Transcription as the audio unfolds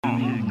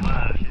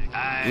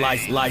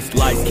Lights,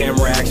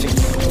 camera action.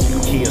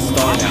 He a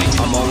star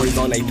now. I'm always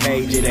on a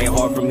page, it ain't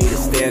hard for me to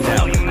stand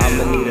out.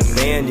 I'ma need a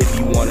band if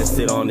you wanna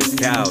sit on this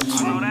couch.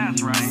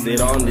 Sit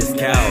on this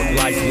couch.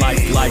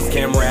 Lights,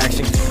 camera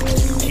action.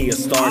 He a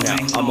star now.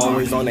 I'm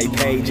always on a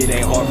page, it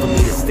ain't hard for me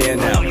to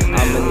stand out.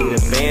 I'ma need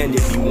a band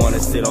if you wanna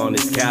sit on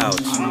this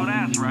couch.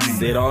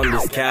 Sit on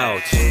this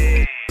couch.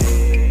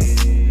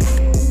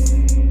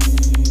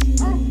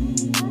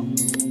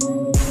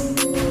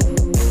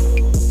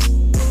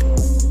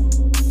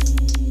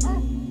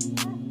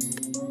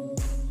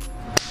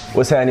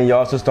 What's happening,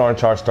 y'all? It's the Star in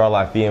Charge, Star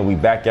Life E, and we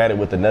back at it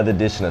with another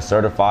edition of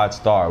Certified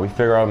Star. We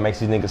figure out what makes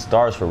these niggas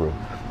stars for real.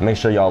 Make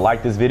sure y'all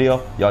like this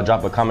video, y'all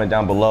drop a comment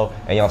down below,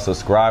 and y'all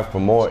subscribe for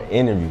more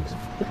interviews.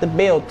 Hit the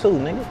bell too,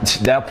 nigga.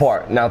 That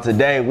part. Now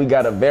today, we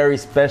got a very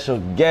special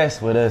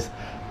guest with us,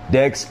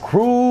 Dex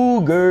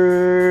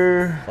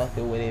Kruger.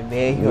 Fucking with it,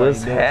 man.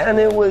 What's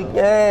happening with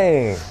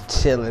gang?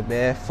 Chilling,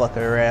 man.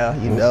 Fucking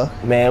around, you know.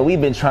 Man, we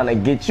been trying to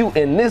get you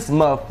in this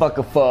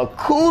motherfucker for a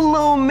cool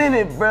little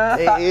minute,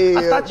 bruh.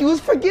 I thought you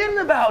was forgetting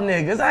about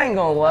niggas. I ain't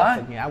gonna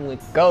lie. I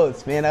went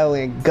ghost, man.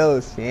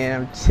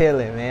 I'm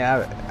chilling,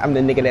 man. I'm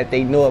the nigga that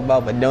they know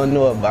about but don't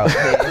know about,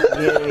 man.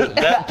 You know what I mean?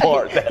 That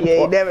part.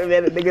 You never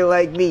met a nigga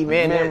like me,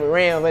 man. Never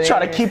around, but try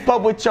to keep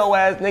up with your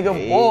ass, nigga,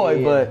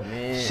 boy. But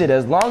man. Shit,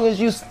 as long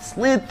as you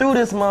slid through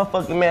this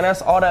motherfucker, man,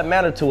 that's all that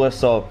matter to us.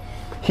 So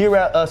here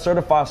at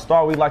Certified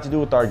Star, we like to do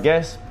with our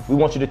guests, we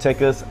want you to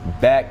take us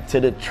back to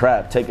the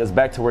trap. Take us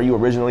back to where you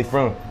originally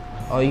from.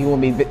 Oh, you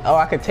want me? Oh,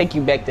 I could take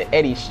you back to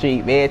Eddie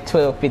Street, man.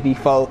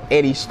 1254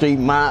 Eddie Street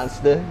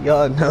monster.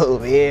 Y'all know,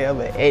 man.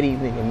 I'm an Eddie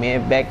nigga,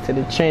 man. Back to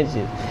the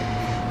trenches.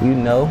 You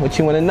know what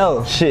you want to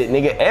know? Shit,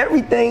 nigga,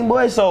 everything,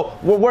 boy. So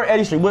where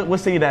Eddie Street? What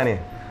city that in?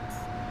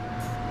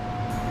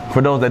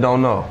 For those that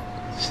don't know.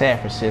 San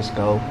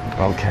Francisco.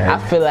 Okay. I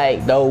feel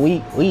like though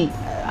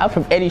I'm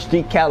from Eddie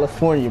Street,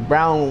 California,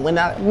 Brown. When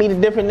I meet a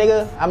different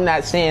nigga, I'm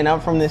not saying I'm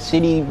from the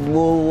city.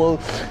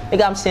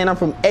 Nigga, I'm saying I'm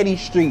from Eddie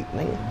Street,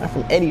 nigga. I'm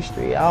from Eddie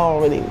Street.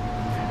 I'm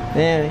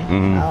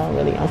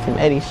from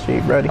Eddie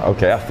Street, brody.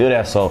 Okay, I feel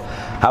that. So,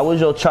 how was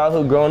your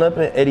childhood growing up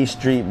in Eddie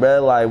Street,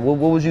 bro? Like, what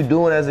was you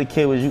doing as a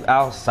kid? Was you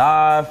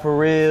outside for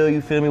real? You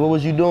feel me? What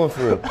was you doing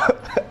for real?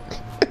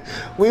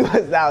 We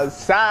was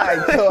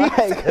outside, so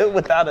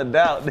without a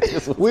doubt,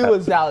 niggas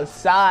was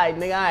outside,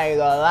 nigga. I ain't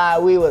gonna lie,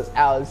 we was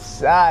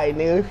outside,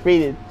 nigga. Free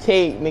to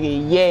take,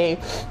 nigga. Yay,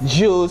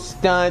 Jules,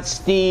 Stunts,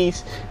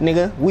 Steve's,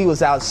 nigga. We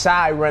was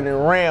outside running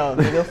around,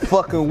 nigga,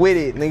 fucking with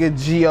it, nigga.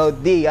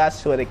 God, I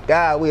swear to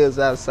God, we was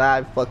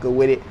outside fucking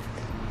with it.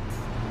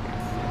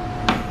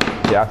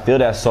 Yeah, I feel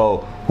that.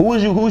 So, who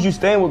was you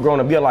staying with growing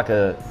up? You had like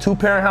a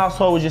two-parent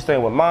household? Was you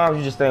staying with moms?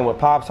 You just staying with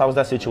pops? How was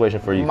that situation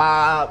for you?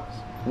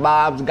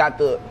 Bob's got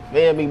the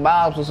family.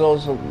 Bob's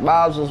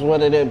was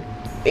one of them.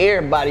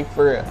 Everybody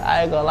for real.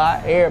 I ain't gonna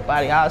lie.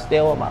 Everybody. I was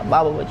staying with my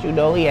mama, but you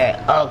know, he had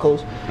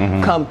uncles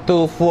come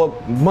through for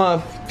a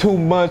month, 2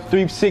 months,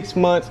 3, 6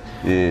 months.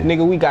 Yeah.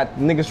 Nigga, we got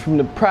niggas from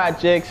the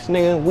projects.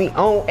 Nigga, we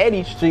on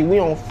Eddie Street. We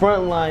on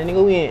Frontline.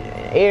 Nigga, we in,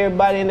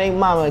 everybody and their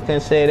mama can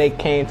say they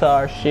came to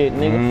our shit.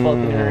 Nigga,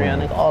 fucking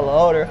around. Nigga, all the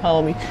older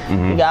homies.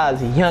 Nigga, I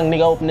was a young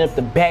nigga opening up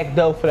the back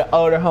door for the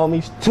older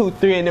homies. 2,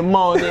 3 in the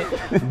morning.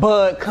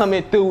 Bud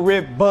coming through,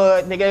 Rip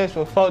Bud. Nigga, that's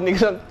for folks.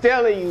 Niggas, I'm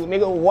telling you,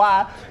 nigga,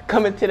 why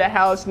coming to the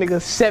house,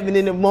 nigga, 7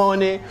 in the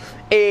morning,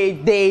 every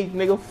day,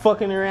 nigga,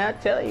 fucking around. I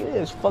tell you,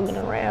 it's fucking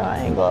around.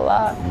 I ain't gonna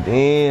lie.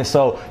 Damn.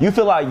 So you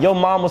feel like your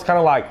mom was kind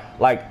of like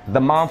the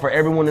mom for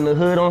everyone in the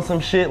hood on some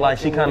shit? Like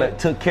she kind of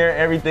took care of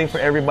everything for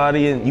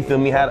everybody, and you feel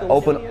me, had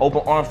open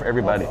arms for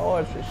everybody. Open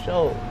arms for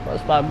sure.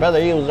 Plus my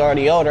brother, he was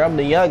already older. I'm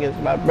the youngest.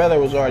 My brother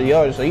was already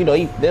older, so you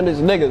know, them is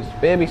niggas,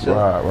 feel me? So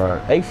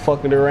right. They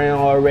fucking around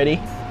already.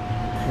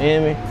 You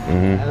hear me?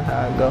 That's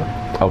how it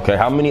go. Okay.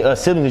 How many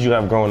siblings did you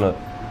have growing up?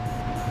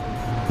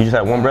 You just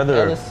had one brother?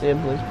 Other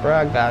siblings, bro.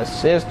 I got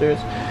sisters,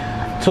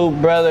 2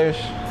 brothers.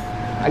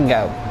 I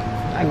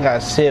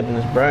got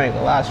siblings, bro. I ain't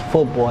gonna lie, it's a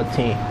football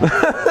team.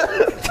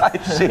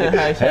 Type shit.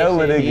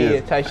 Hell of niggas. Yeah,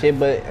 type shit.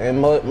 But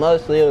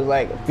mostly it was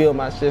like a few of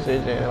my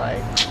sisters and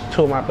like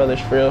 2 of my brothers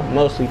for real.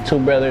 Mostly 2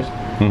 brothers.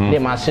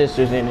 Then my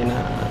sisters in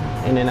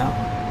and out.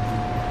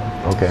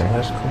 Okay. So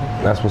that's cool.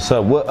 That's what's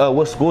up.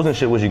 What schools and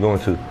shit was you going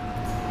to?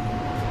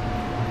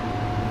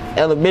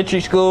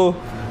 Elementary school.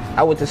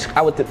 I went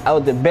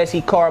to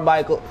Bessie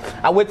Carmichael.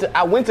 I went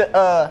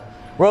to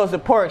Rosa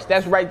Parks.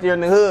 That's right there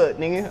in the hood,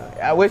 nigga.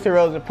 I went to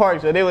Rosa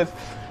Parks, so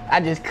I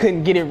just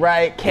couldn't get it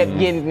right. Kept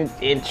getting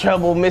in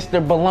trouble.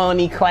 Mr.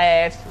 Baloney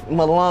class,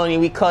 Maloney.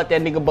 We caught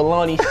that nigga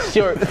Baloney,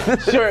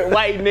 short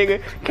white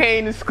nigga.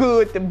 Came to school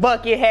with the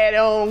bucket hat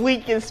on,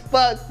 weak as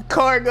fuck,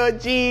 cargo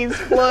jeans,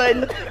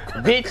 flooding,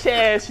 bitch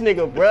ass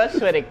nigga, bruh.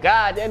 Swear to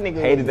God, that nigga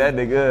hated that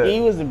nigga. He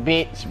was a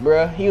bitch,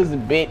 bruh. He was a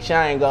bitch.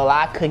 I ain't gonna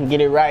lie. I couldn't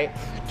get it right.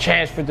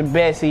 Transferred to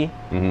Bessie.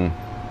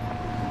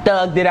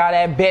 Thugged it out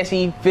at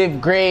Bessie, 5th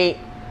grade.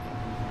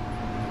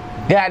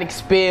 Got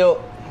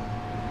expelled.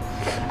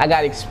 I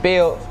got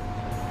expelled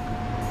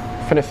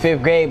for the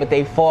 5th grade, but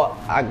they fought.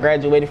 I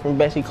graduated from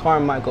Bessie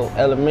Carmichael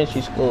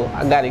Elementary School.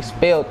 I got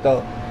expelled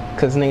though,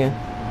 cause nigga,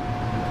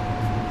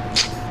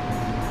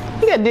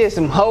 Nigga did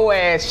some hoe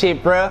ass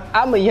shit, bro.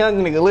 I'm a young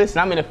nigga. Listen,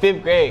 I'm in the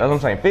 5th grade. That's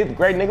what I'm saying. 5th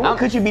grade, nigga. What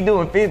could you be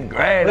doing 5th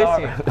grade?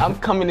 Listen, I'm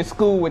coming to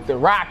school with the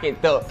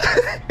rocket though.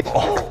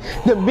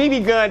 The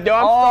BB gun though.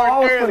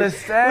 I'm starting early.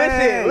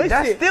 Listen,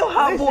 that's still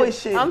hot boy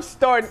shit. I'm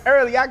starting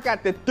early. I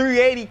got the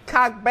 380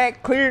 cock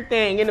back clear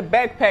thing in the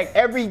backpack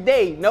every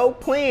day. No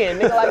playing,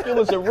 nigga, like it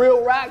was a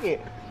real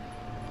rocket.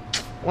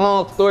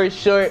 Long story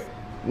short,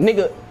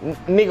 nigga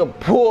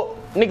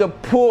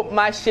pulled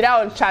my shit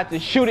out and tried to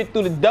shoot it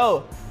through the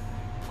door.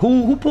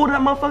 Who pulled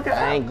that motherfucker out?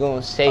 I ain't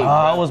gonna say, bro.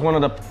 I was one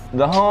of the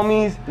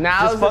homies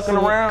just fucking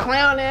around.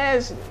 Clown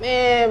ass,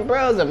 man,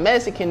 bro, was a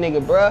Mexican nigga,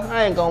 bro.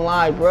 I ain't gonna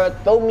lie, bro.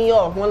 Throw me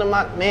off. One of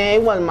my,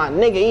 man, it wasn't my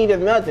nigga either,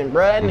 nothing,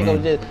 bro. That nigga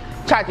was just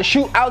tried to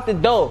shoot out the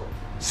door,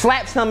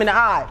 slap some in the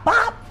eye.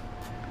 Pop!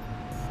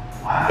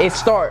 Wow.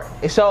 It's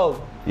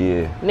over.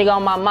 Yeah. Nigga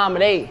on my mama,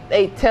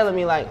 they telling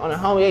me like, on the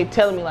homie, they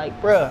telling me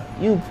like, bruh,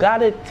 you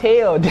gotta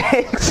tell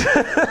Dex.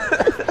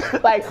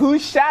 Like, who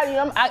shot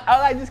him?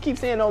 I just keep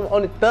saying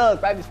on the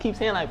thugs, I just keep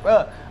saying like,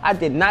 bruh, I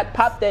did not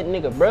pop that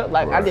nigga, bruh.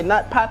 Like, I did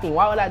not pop him.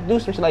 Why would I do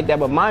some shit like that?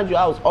 But mind you,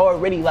 I was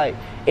already like,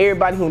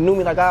 everybody who knew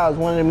me, like I was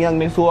one of them young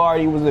niggas who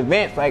already was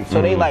advanced. Like,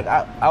 so they like,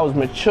 I was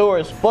mature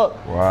as fuck.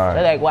 Right.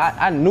 They like, well,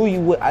 I knew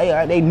you would,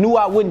 they knew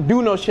I wouldn't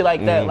do no shit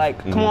like that. Like,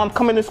 come on, I'm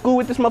coming to school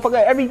with this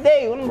motherfucker every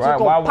day. I'm just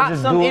gonna pop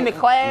something in the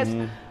class,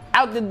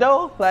 out the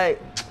door. Like,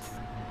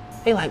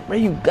 they like, bro,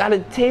 you gotta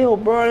tell,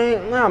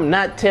 bro. No, I'm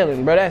not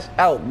telling, bro. That's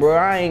out, bro.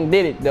 I ain't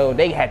did it, though.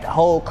 They had the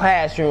whole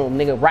classroom,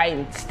 nigga,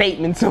 writing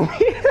statements on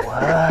me.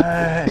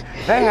 What?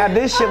 They had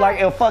this shit like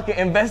a fucking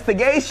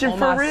investigation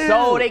for real.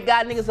 So they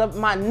got niggas up.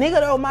 My nigga,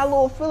 though, my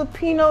little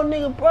Filipino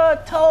nigga, bro,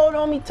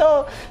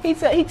 he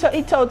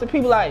told the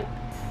people, like,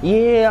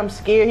 yeah, I'm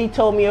scared. He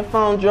told me if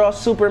I don't draw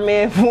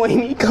Superman for him,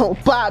 he gon'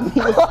 pop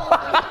me.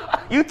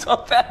 You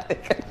told that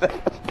nigga.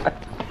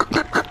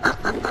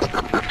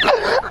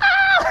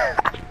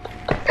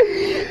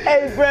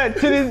 Hey, bro,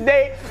 to this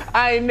day,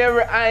 I ain't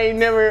never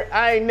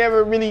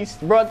really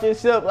brought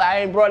this up. Like, I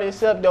ain't brought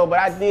this up though, but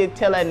I did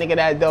tell that nigga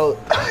that though.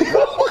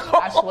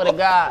 I swear to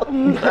God.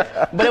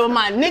 But it was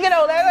my nigga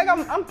though. Like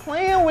I'm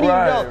playing with him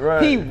though.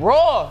 Right. He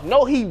raw.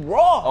 No, he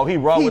raw. Oh, he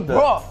raw with the.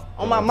 Raw.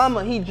 On my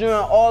mama, he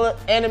drawing all the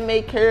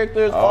anime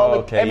characters,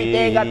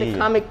 everything. Got the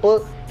comic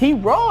book. He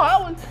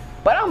raw.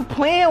 But I'm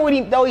playing with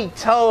him though. He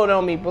told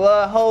on me,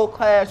 blood. Whole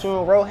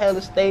classroom wrote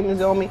hella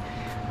statements on me.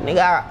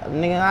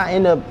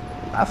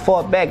 I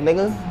fought back,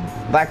 nigga.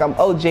 Like I'm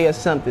OJ or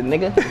something,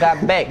 nigga.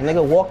 Got back,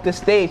 nigga. Walked the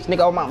stage,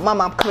 nigga. Oh, my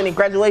mama, I'm coming to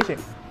graduation.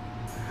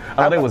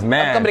 Oh, they was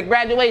mad. I'm coming to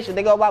graduation,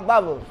 nigga. My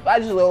mama. I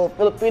just a little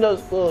Filipino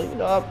school, you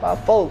know, our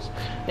folks.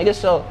 Nigga,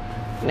 so,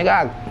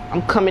 nigga,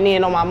 I'm coming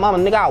in on my mama.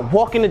 Nigga, I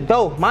walk in the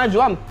door. Mind you,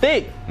 I'm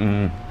thick.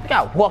 Nigga,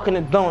 I walk in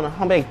the door and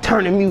I'm like,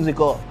 turn the music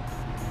off.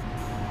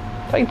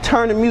 They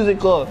turn the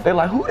music off. They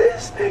like, who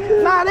this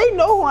nigga? Nah, they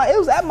know who I am. It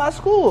was at my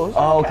school.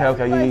 So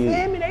okay,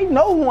 yeah. They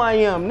know who I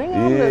am,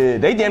 nigga. Yeah,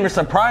 they damn near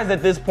surprised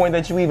at this point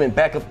that you even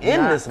back up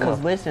in this one.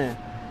 Cause listen,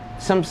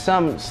 some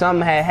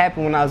had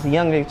happened when I was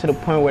younger to the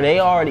point where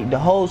the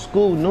whole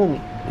school knew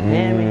me. You know what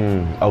I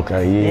mean?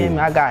 Okay,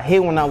 yeah. I got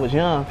hit when I was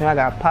young. I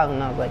got popped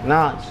when I was like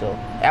 9. So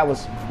that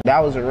was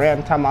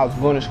around the time I was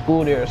going to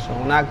school there. So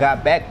when I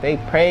got back, they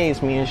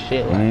praised me and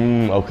shit. Like,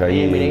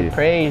 they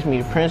praised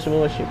me. The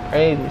principal and shit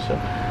praised me. So,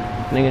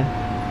 nigga,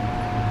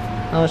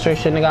 no straight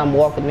shit, nigga. I'm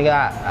walking, nigga.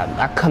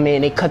 I come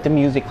in, they cut the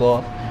music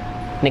off.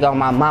 Nigga, on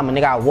my mama,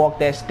 nigga, I walk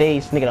that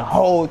stage, nigga, the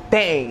whole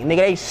thing. Nigga,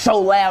 they so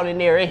loud in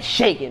there, it's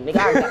shaking.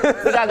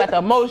 Nigga, I got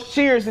the most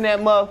cheers in that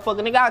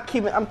motherfucker.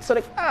 Nigga, I'm to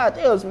the God,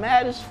 they was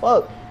mad as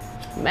fuck.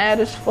 Mad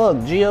as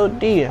fuck,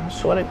 G.O.D. I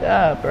swear to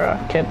God, bro.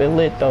 I kept it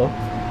lit, though.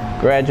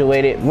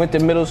 Graduated, went to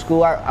middle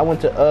school. I went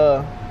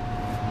to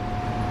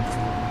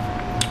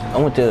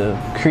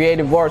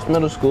Creative Arts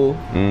Middle School.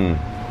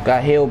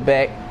 Got held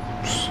back.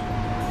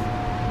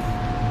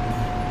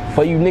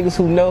 For you niggas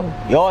who know,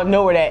 y'all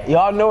know where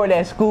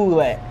that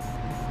school at,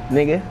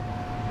 nigga.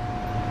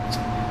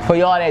 For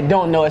y'all that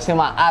don't know, it's in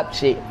my op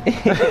shit.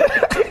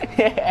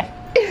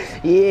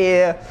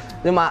 Yeah,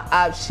 in my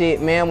op shit,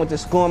 man. Went to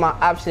school in my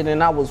op shit,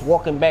 and I was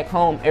walking back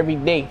home every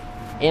day,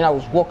 and I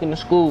was walking to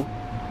school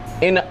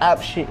in the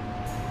op shit.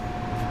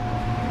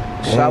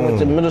 So I went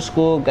to middle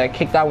school, got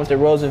kicked out, went to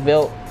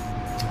Roosevelt.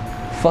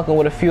 Fucking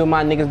with a few of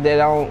my niggas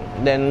that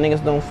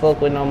niggas don't fuck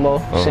with no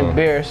more. It's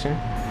embarrassing.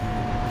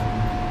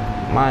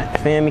 My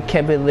family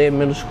kept it lit,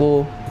 middle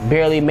school.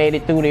 Barely made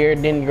it through there,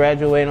 didn't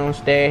graduate on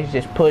stage,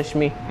 just pushed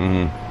me.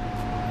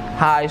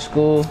 High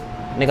school,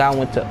 nigga, I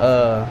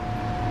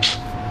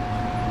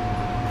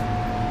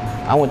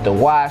went to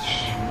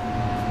Wash,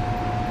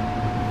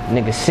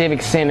 nigga,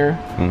 Civic Center,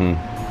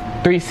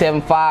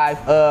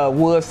 375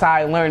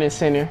 Woodside Learning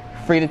Center,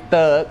 free the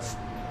thugs.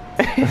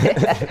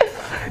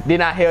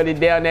 Then I held it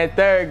down at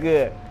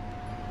Thurgood.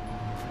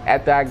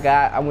 After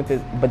I went to,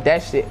 but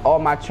that shit, all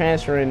my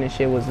transferring and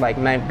shit was like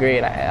 9th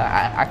grade.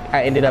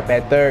 I ended up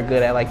at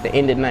Thurgood at like the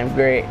end of 9th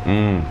grade.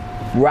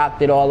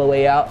 Rocked it all the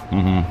way out.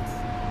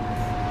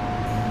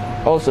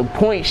 On some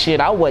point shit,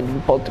 I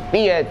wasn't supposed to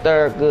be at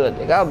Thurgood,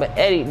 nigga. I'm an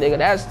Eddie, nigga.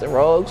 That's the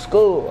wrong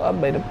school. I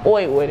made a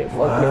point with it.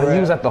 You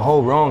was at the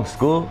whole wrong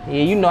school?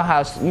 Yeah, you know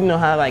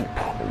how like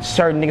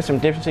certain niggas from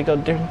different shit go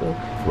to different schools.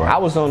 Right. I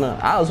was on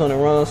the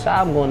wrong side.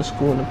 I'm going to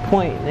school in the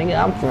point, nigga.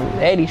 I'm from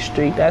Eddie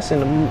Street. That's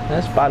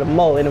by the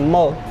mall, in the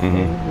mall.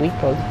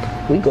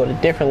 We go to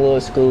different little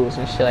schools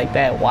and shit like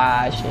that.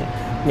 Wash and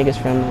niggas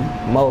from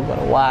the mall go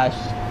to Wash,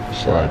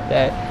 shit like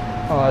that.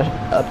 Or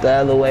up the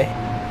other way.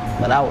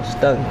 But I was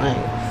stuck. I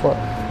ain't gonna fuck.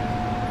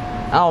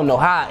 I don't know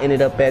how I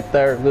ended up at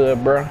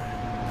Thurgood, bro.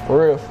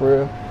 For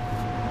real.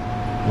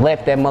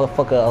 Left that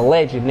motherfucker a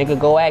legend, nigga.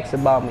 Go ask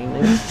about me,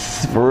 nigga.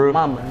 For real?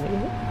 Mama,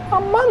 nigga. My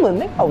mama,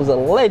 nigga. I was a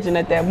legend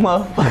at that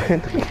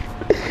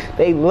motherfucker.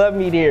 They love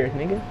me there,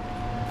 nigga.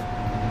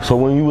 So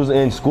when you was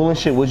in school and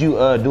shit, was you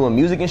doing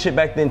music and shit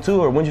back then too,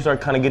 or when did you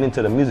start kind of getting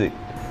into the music?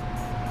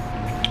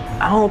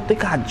 I don't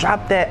think I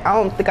dropped that.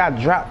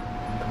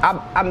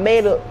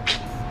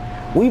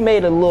 We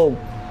made a little.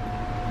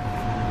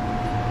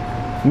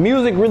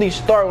 Music really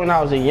started when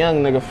I was a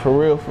young nigga, for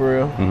real.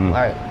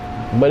 Like,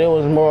 but it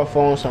was more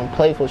for some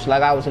playful shit.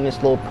 Like I was in this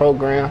little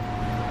program.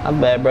 I'm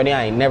bad, brody.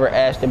 I ain't never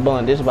asked a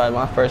bun. This is about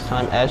my first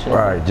time asking.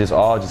 Right, just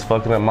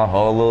fucking up my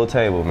whole little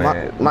table,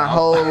 man. My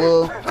whole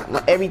little,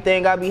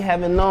 everything I be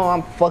having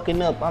on, I'm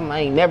fucking up. I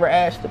ain't never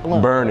asked a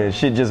blunt. Burning,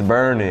 shit just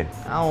burning.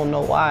 I don't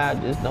know why, I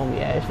just don't be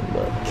asking,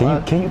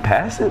 but. Can you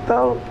pass it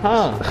though?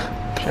 Huh?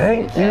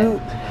 Thank you.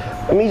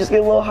 Let me just get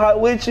a little hot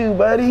with you,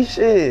 buddy.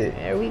 Shit.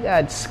 Yeah, we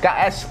got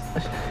Scott.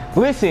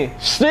 Listen,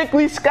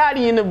 strictly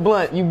Scotty in the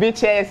blunt, you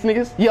bitch ass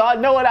niggas. Y'all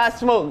know what I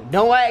smoke.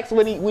 Don't ask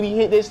when he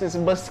hit this,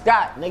 but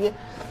Scott, nigga.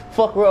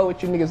 Fuck wrong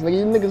with you niggas, nigga.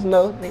 You niggas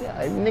know.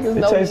 Niggas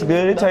know. It tastes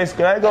good. It tastes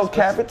good. I ain't gonna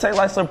cap it. Taste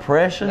like some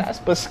pressure. That's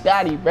for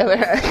Scotty, brother.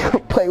 I ain't gonna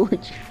play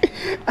with you.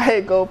 I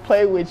ain't gonna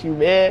play with you,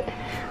 man.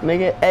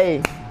 Nigga,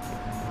 hey.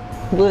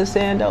 Good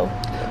saying though.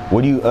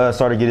 When you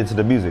started getting into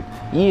the music?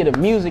 Yeah, the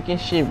music and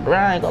shit, bro.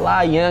 I ain't gonna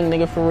lie, young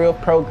nigga for real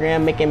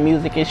program, making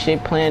music and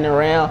shit, playing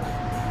around.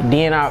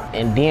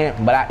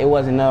 But it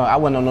wasn't I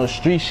wasn't on no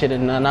street shit or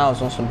nothing. I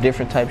was on some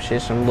different type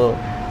shit, some little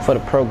for the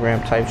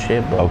program type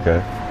shit. But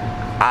okay.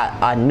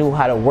 I knew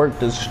how to work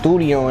the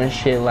studio and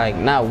shit, like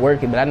not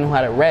working, but I knew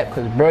how to rap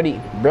because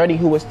Brody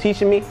who was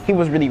teaching me, he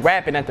was really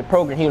rapping at the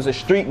program. He was a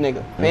street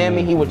nigga, feel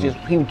me?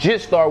 He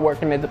just started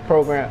working at the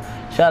program.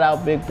 Shout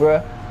out Big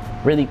Bruh,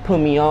 really put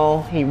me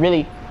on. He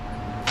really,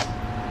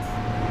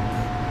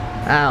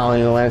 I don't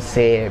even want to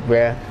say it,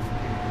 bruh.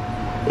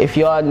 If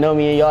y'all know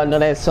me and y'all know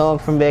that song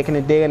from back in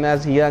the day when I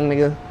was a young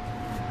nigga,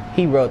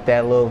 he wrote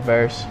that little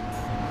verse.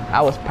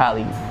 I was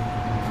probably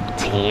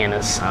 10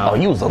 or something.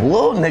 Oh, you was a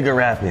little nigga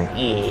rapping?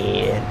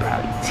 Yeah,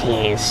 probably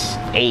 10,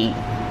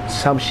 8,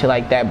 some shit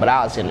like that. But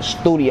I was in the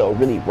studio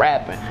really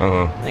rapping.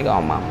 Nigga,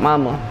 on my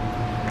mama.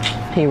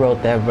 He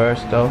wrote that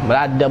verse though. But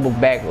I doubled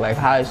back like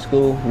high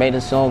school, made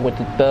a song with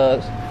the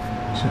Thugs.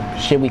 Some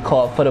shit we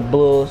called For the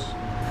Blues.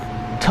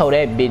 Tore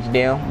that bitch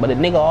down. But the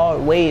nigga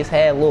always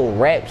had little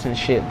raps and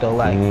shit though,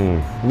 like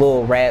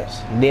little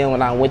raps. Then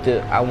when I went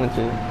to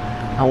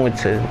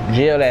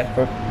jail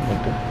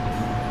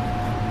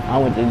I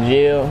went to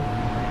jail,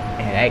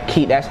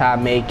 and that's how I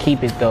made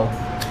Keep It though.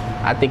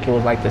 I think it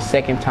was like the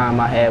second time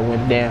I had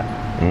went down.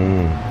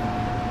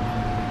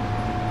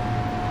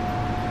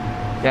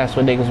 That's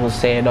what niggas was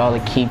saying, all the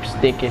keep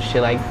stick and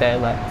shit like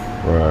that, like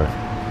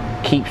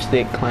keep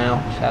stick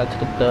clown. Shout out to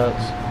the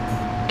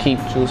Thugs, keep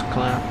juice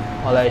clown,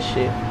 all that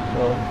shit.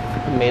 So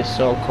I made a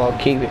song called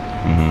Keep It.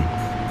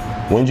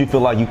 When did you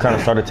feel like you kind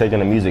of started taking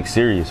the music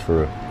serious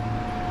for real?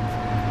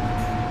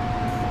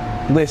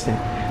 Listen.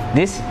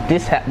 This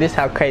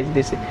how crazy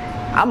this is.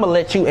 I'ma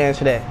let you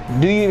answer that.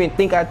 Do you even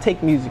think I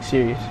take music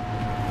serious?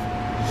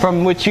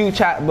 From what you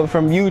trying to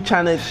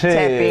tap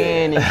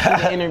in and shoot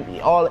the interview,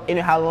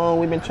 how long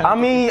we've been trying. I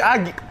mean,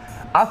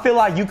 I feel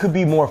like you could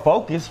be more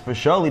focused for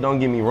surely. Don't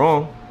get me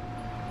wrong.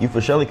 You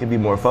for surely could be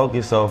more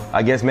focused. So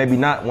I guess maybe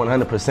not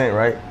 100%,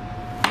 right?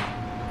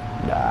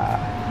 Nah,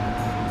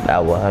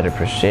 not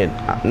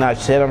 100%. Not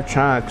said I'm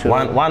trying to.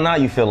 Why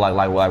not? You feel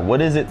like what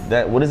is it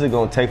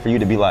gonna take for you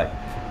to be like,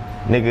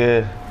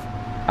 nigga,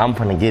 I'm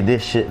gonna get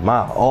this shit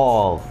my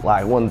all,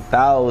 like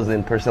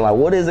 1,000%. Like,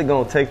 what is it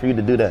gonna take for you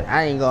to do that?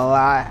 I ain't gonna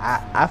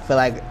lie. I feel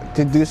like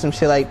to do some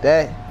shit like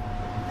that,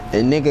 a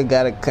nigga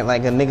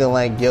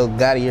like Yo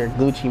Gotti or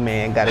Gucci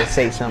Man gotta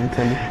say something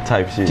to me.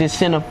 Type shit. Just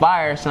send a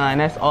fire sign.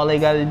 That's all they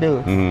gotta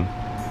do.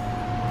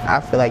 I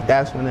feel like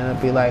that's when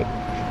it'll be like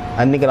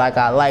a nigga like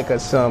I like or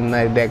something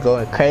like that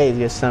going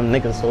crazy or some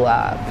niggas who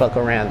I fuck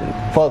around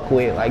and fuck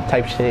with, like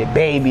type shit,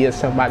 baby or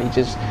somebody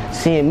just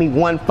seeing me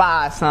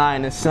 1-5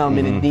 sign or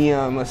something in the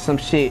DM or some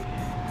shit.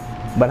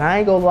 But I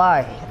ain't gonna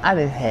lie, I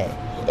done had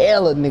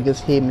hella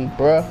niggas hit me,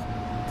 bruh.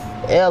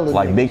 Hella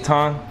like niggas. big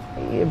time?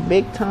 Yeah,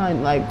 big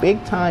time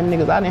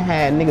niggas. I done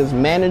had niggas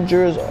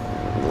managers,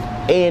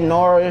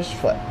 A&Rs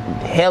for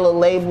hella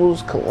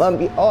labels,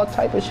 Columbia, all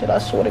type of shit, I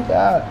swear to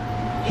God.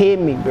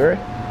 Hit me, bruh.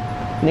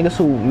 Niggas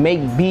who make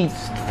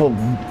beats for,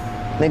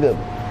 nigga,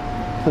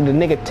 For the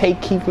nigga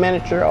take Keith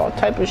manager, all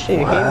type of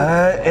shit. What?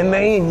 And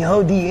they in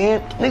your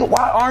DM. Nigga,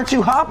 why aren't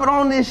you hopping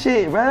on this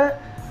shit, bruh?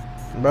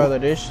 Brother,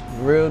 this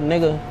real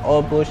nigga,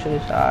 all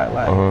bullshit aside,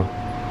 like,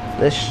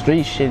 this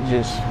street shit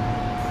just,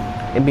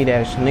 it be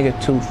that nigga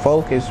too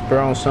focused,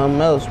 bro, on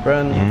something else,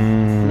 bro.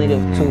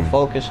 Nigga too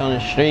focused on the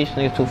streets,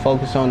 nigga too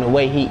focused on the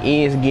way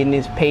he is getting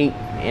his pay,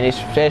 and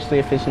especially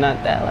if it's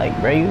not that, like,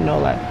 bro, you know,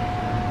 like,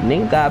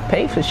 nigga gotta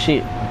pay for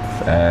shit.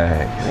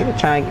 Facts.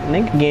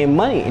 Nigga getting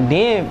money, and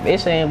then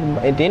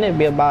it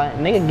be about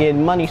nigga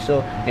getting money, so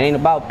it ain't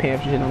about paying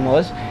for shit no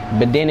more.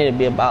 But then it'd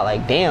be about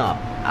like, damn,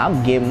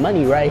 I'm getting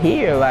money right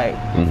here, like,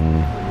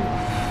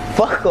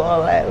 fuck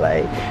all that,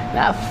 like,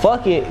 nah,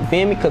 fuck it,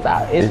 feel me? Cause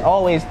it's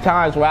always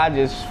times where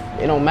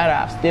it don't matter.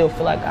 I still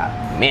feel like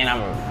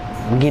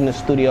I'm getting a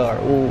studio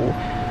or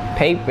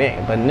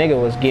paper, but nigga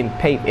was getting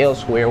paid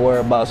elsewhere, worry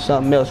about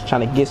something else,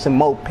 trying to get some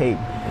more paper,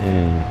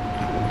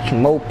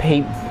 more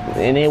paper.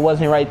 And it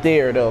wasn't right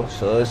there though,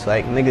 so it's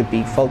like nigga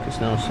be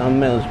focused on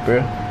something else, bro.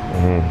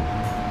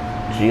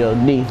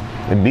 G.O.D.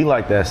 It be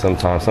like that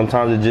sometimes.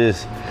 Sometimes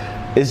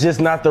it's just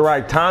not the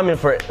right timing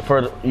for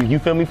you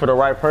feel me, for the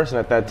right person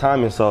at that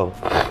time. And so,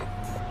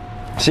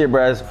 shit,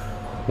 bro.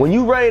 When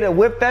you ready to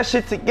whip that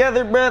shit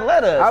together, bro,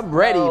 let us. I'm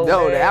ready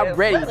though. I'm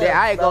ready.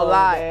 I ain't gonna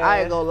lie. Man.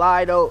 I ain't gonna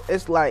lie though.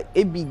 It's like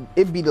it be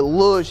the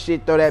little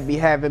shit though that be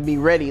having me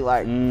ready.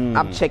 Like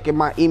I'm checking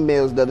my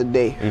emails the other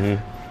day.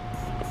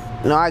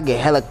 You know, I get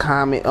hella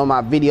comment on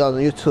my videos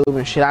on YouTube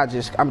and shit.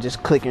 I'm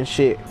just clicking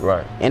shit.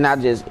 Right. And I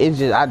just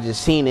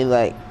seen it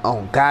like,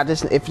 oh God,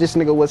 if this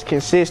nigga was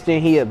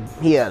consistent, he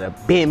had a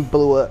been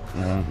blew up.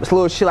 It's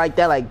little shit like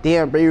that, like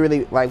damn, bro, you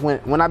really like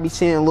when I be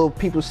seeing little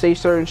people say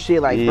certain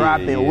shit, like bro,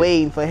 I've been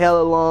waiting for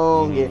hella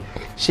long and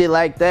shit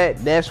like that.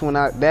 That's when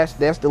that's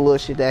the little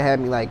shit that had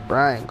me like, bro,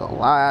 I ain't gonna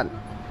lie.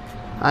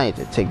 I ain't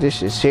to take this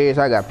shit serious.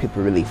 I got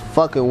people really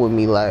fucking with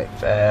me, like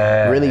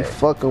really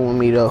fucking with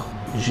me though.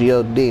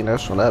 G.O.D.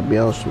 That's when I be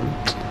on some.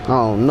 I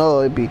don't know.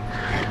 I'd be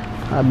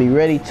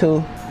ready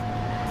to.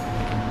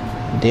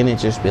 Then it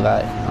just be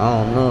like,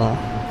 I don't know.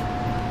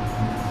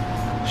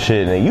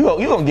 Shit, nigga,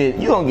 you gonna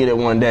get it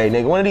one day,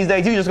 nigga. One of these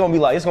days, you just gonna be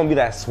like, it's gonna be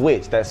that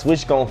switch. That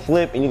switch gonna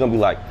flip, and you're gonna be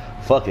like,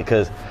 fuck it,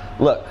 cause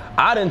look,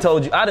 I done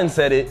told you, I done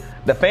said it.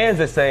 The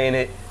fans are saying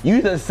it.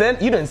 You done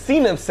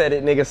seen them said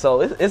it, nigga. So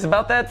it's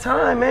about that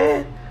time,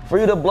 man. For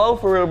you to blow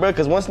for real, bro,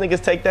 because once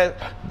niggas take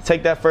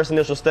that first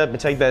initial step and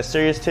take that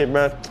serious tip,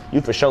 bro,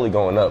 you for surely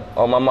going up.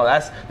 Oh my mom,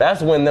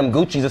 that's when them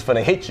Gucci's is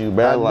finna hit you,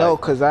 bro. I know,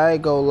 cause I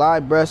ain't gonna lie,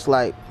 bro. It's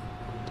like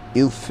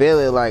you feel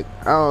it, like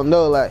I don't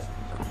know, like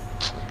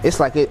it's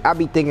like I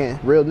be thinking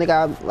real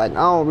nigga. I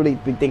don't really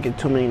be thinking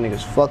too many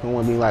niggas fucking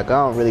with me. Like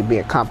I don't really be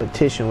in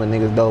competition with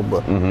niggas though.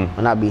 But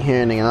when I be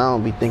hearing niggas, I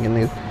don't be thinking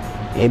niggas.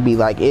 It be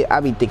like I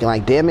be thinking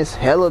like, damn, it's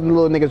hella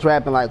little niggas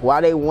rapping. Like, why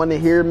they want to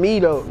hear me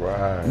though?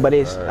 Right. But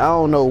it's I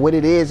don't know what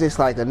it is. It's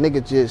like a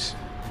nigga just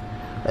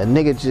I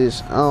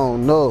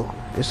don't know.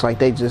 It's like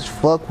they just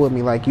fuck with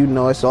me. Like, you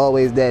know, it's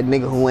always that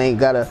nigga who ain't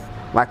got a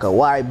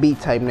YB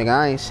type nigga.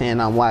 I ain't saying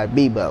I'm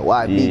YB, but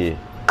YB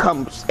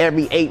comes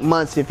every 8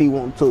 months if he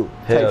want to.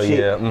 Hell shit.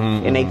 Yeah.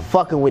 And they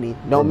fucking with him.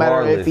 No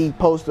matter if he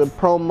post a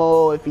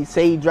promo, if he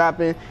say he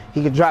dropping,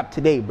 he could drop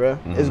today, bro.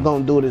 It's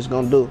gonna do what it's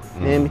gonna do.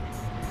 You hear me?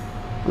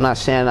 I'm not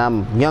saying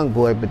I'm young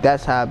boy, but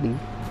that's how I be.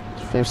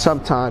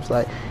 Sometimes,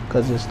 like,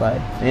 cause it's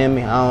like, you hear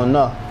me? I don't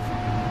know.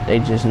 They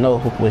just know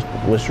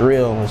what's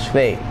real and what's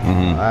fake.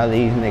 A lot of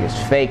these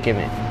niggas faking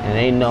it, and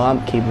they know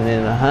I'm keeping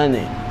it 100.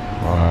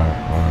 Right.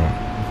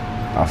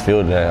 I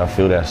feel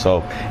that.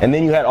 So, and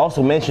then you had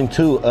also mentioned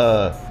too,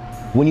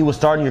 when you was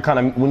starting your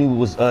when you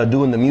was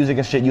doing the music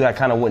and shit, you had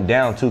kind of went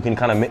down too. Can you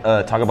kind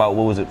of talk about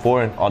what was it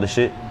for and all the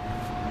shit?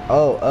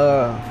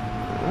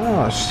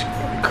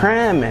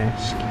 Cramming.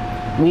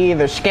 We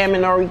either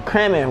scamming or we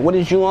cramming. What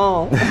is you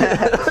on?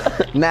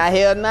 Nah,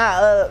 hell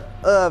nah.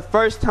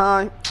 First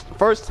time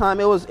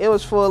it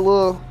was for a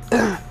little.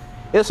 It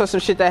was for some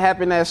shit that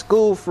happened at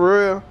school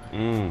for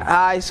real.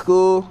 High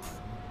school.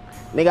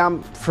 Nigga,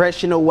 I'm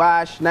fresh in the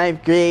wash,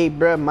 9th grade,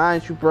 bro.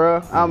 Mind you,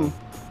 bro. I'm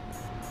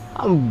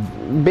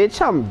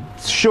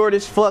short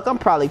as fuck. I'm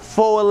probably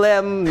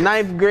 4'11",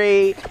 9th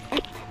grade.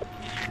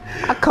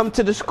 I come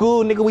to the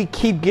school, nigga, we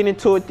keep getting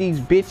to it, these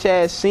bitch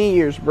ass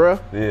seniors, bro.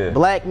 Yeah.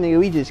 Black nigga,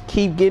 we just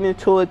keep getting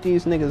to it,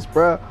 these niggas,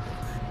 bro.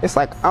 It's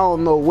like, I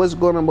don't know what's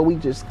going on, but we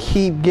just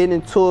keep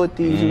getting to it,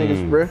 these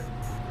niggas, bro.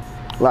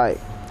 Like,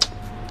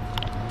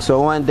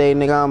 so one day,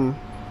 nigga, I'm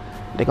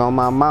on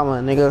my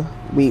mama, nigga.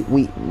 We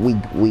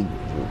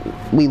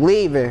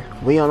leaving.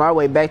 We on our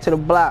way back to the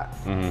block.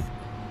 A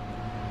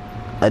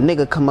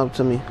nigga come up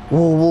to me,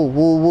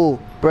 woo,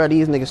 bro,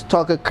 these niggas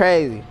talking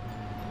crazy.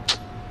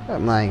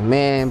 I'm like,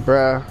 man,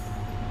 bro.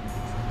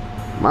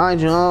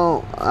 Mind you,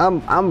 I'm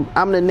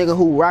the nigga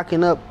who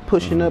rocking up,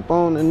 pushing up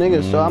on the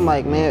niggas. So I'm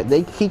like, man,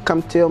 he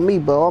come tell me,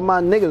 but all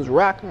my niggas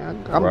rocking.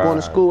 I'm going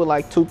to school with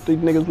like 2-3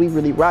 niggas. We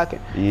really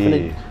rocking.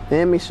 You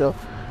hear me? So,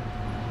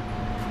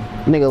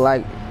 nigga,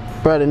 like,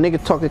 bro, the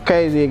nigga talking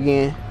crazy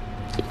again.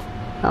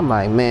 I'm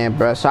like, man,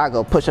 bro. So I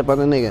go push up on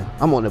the nigga.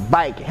 I'm on the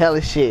bike,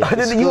 hella shit.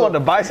 You on the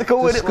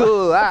bicycle with it?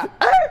 School. I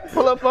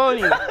pull up on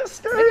you.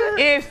 Nigga,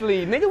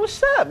 instantly. Nigga,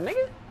 what's up,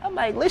 nigga? I'm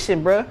like,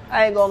 listen, bro.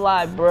 I ain't gonna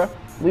lie, bro.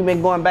 We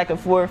been going back and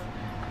forth.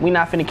 We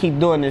not finna keep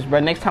doing this, bro.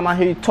 Next time I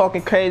hear you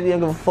talking crazy, I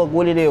don't give a fuck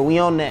what it is. We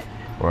on that.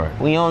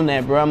 Right. We on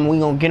that, bro. We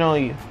gonna get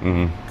on you.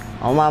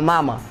 On my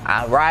mama.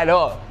 I ride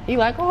up. He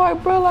like, all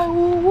right, bro. Like,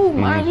 woo,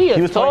 man. He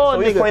a tall nigga.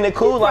 He was playing it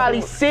cool. He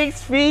probably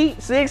 6 feet,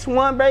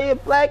 6'1", bro. He a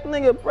black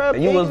nigga, bro.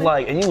 And you was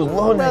like, and you was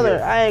little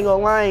nigga. I ain't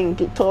gonna lie, I ain't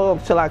get tall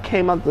up till I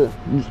came out the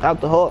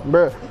hall,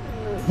 bro.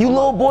 You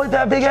little boy,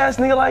 that big ass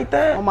nigga like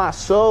that? On my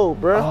soul,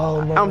 bro.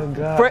 Oh my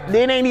God.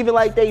 They ain't even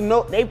like they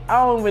know.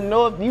 I don't even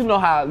know if you know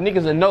how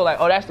niggas will know. Like,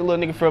 oh, that's the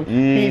little nigga from.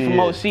 He from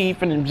OC. He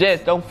from them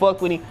Jets. Don't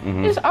fuck with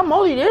him. I'm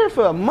only there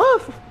for a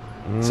month,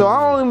 so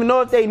I don't even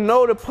know if they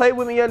know to play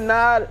with me or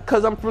not.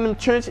 Cause I'm from them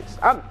trenches.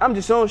 I'm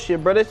just on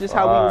shit, bro. That's just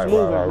how we was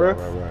moving, bro.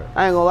 Right.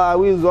 I ain't gonna lie,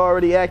 we was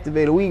already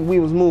activated. We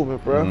was moving,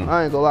 bro.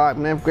 I ain't gonna lie,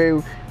 man.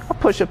 Great. I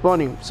push up on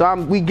him. So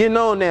we getting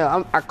on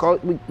now.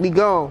 We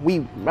gone. We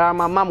my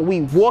mama.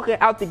 We walking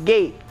out the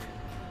gate.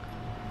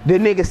 The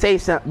nigga say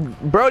something.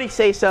 Brody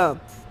say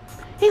something.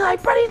 He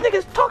like, bro, these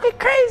niggas talking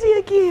crazy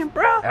again,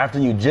 bro. After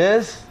you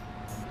just?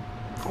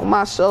 On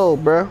my soul,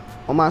 bro.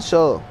 On my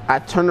soul. I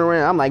turn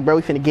around. I'm like, bro,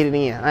 we finna get it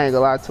in. I ain't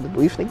gonna lie to you.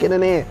 We finna get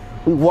it in.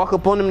 We walk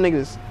up on them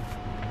niggas.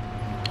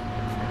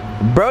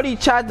 Brody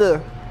tried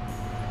to.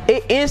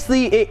 It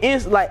instantly,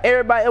 like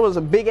everybody, it was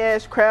a big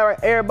ass crowd. Right?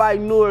 Everybody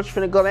knew it was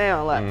finna go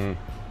down. Like,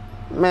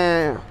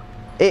 man,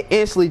 it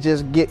instantly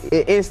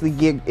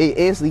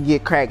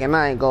get cracking.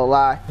 I ain't gonna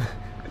lie.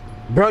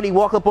 Brody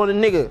walk up on the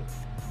nigga.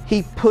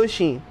 He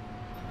pushing,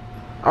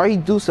 or he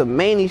do some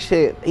many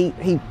shit.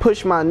 He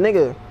push my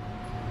nigga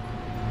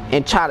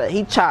and try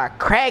to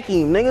crack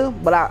him, nigga.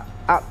 But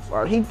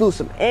or he do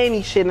some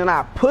any shit and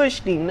I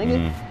pushed him,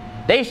 nigga.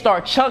 They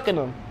start chunking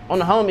him on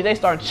the homie. They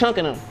start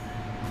chunking him.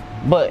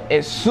 But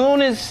as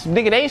soon as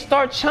nigga they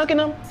start chunking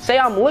them, say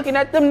I'm looking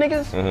at them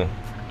niggas,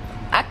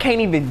 I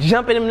can't even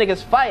jump in them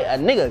niggas fight. A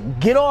nigga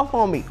get off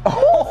on me.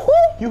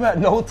 You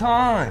had no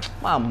time.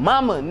 My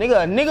mama,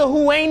 nigga, a nigga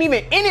who ain't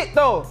even in it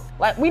though.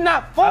 Like we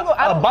not focused.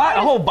 A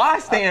whole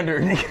bystander,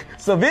 nigga.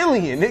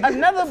 Civilian, nigga.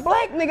 Another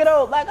black nigga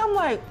though. Like I'm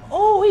like,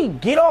 oh, he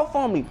get off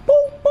on me.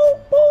 Boop,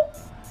 boop, boop.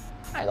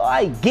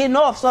 I getting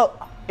off. So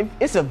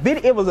it's a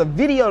video. It was a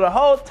video the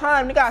whole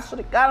time. Nigga, I should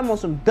have got him on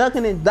some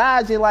ducking and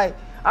dodging. Like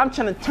I'm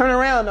trying to turn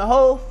around the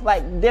whole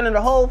fight.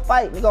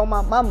 Nigga, on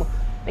my mama.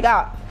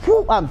 Nigga,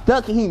 I'm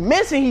ducking. He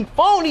missing. He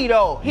phony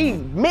though. He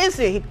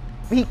missing.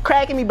 He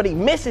cracking me, but he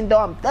missing though.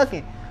 I'm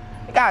ducking.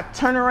 Nigga, I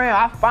turn around.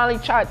 I finally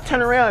try to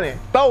turn around and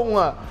throw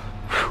one.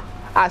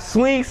 I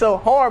swing so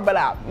hard, but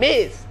I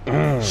miss.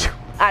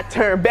 I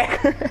turn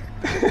back.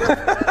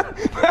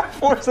 That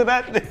force of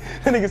that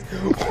nigga's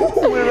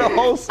with a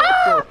whole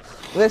circle.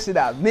 Listen,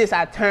 I miss.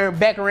 I turn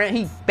back around.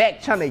 He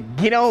back trying to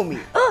get on me.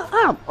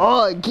 I'm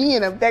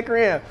back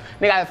around.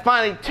 Nigga, I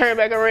finally turn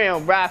back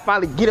around, bro. I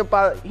finally get up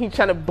out. He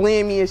trying to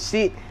blame me and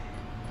shit.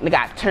 Nigga,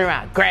 I turn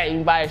around, grab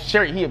him by his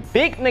shirt. He a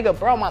big nigga,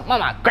 bro. My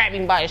mama grab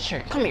him by his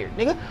shirt. Come here,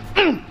 nigga.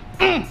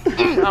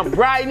 I'm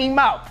riding him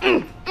out.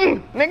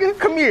 Nigga,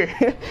 come here.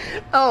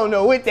 I don't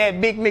know what that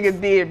big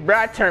nigga did, bro.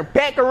 I turned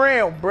back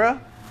around, bro.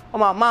 On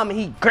my mama,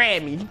 he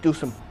grabbed me. He do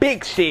some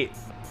big shit.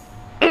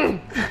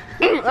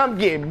 I'm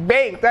getting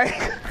baked.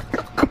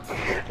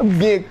 I'm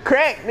getting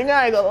cracked. Nigga,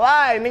 I ain't gonna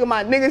lie. Nigga,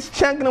 my niggas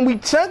chunking him. We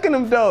chunking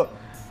him, though.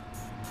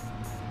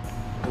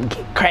 I'm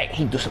getting cracked.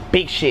 He do some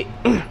big shit.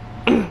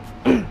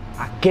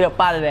 I get up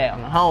out of that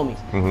on the homies.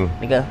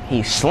 Nigga,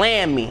 he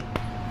slammed me.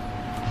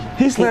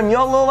 He slammed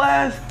your little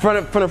ass?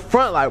 From the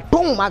front, like,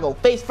 boom, I go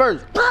face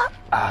first.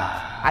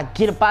 I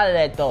get up out of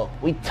that, though.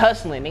 We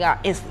tussling. Nigga, I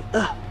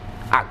instantly,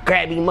 I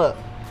grab him up.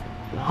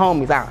 The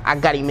homies, I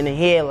got him in the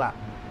headlock.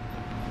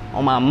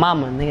 On my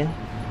mama, nigga.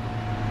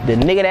 The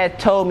nigga that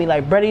told me,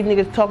 like, bro, these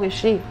niggas talking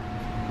shit.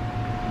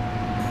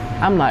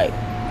 I'm like,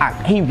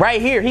 he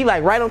right here. He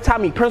like right on top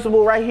of me.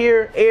 Principal right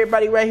here.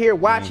 Everybody right here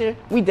watching.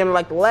 We done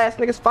like the last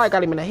niggas fight.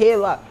 Got him in the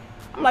headlock.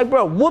 I'm like,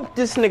 bro, whoop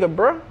this nigga,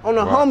 bro. On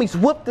the homies,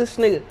 whoop this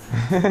nigga.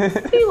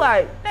 He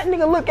like, that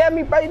nigga look at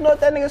me, bro. You know what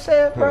that nigga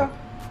said, bro?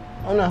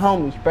 On the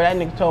homies, bro. That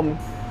nigga told me,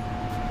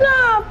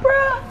 nah,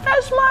 bro,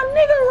 that's my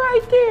nigga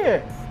right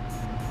there.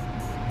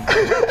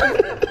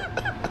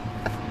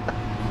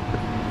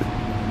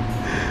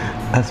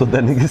 That's what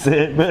that nigga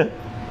said, man.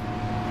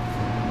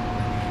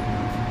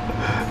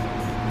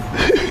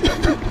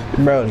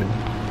 Brody.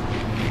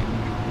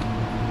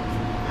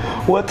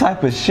 What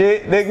type of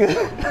shit, nigga?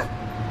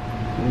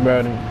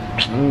 Brody,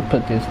 let me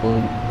put this for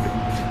you.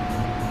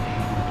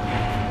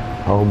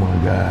 Oh my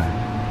God.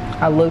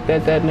 I looked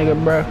at that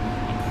nigga, bro.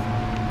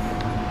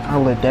 I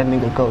let that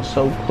nigga go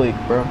so quick,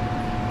 bro.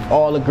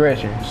 All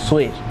aggression,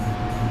 switch.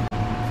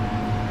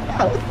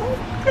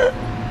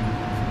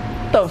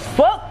 The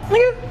fuck,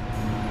 nigga?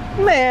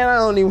 Man, I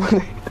don't even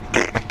wanna.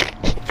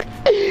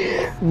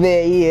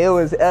 Man, yeah, it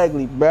was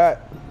ugly, bro.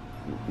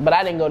 But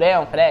I didn't go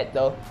down for that,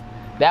 though.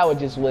 That was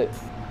just what.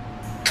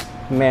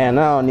 Man,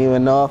 I don't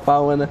even know if I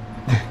wanna.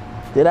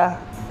 Did I?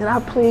 Did I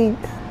plead?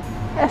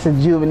 That's a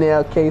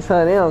juvenile case,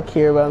 huh? They don't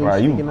care about me.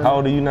 Right, speaking how on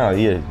old are you now?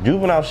 Yeah,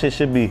 juvenile shit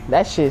should be.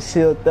 that shit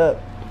sealed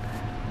up.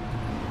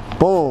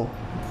 Boom.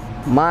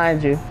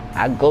 Mind you,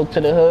 I go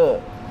to the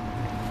hood.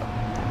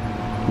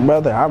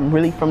 Brother, I'm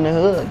really from the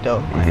hood, though.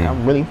 Like,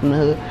 I'm really from the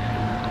hood.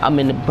 I'm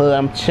in the hood,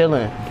 I'm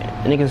chilling.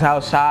 Niggas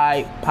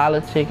outside,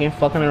 politicking,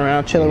 fucking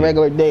around, chilling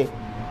regular day.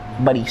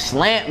 But he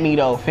slammed me,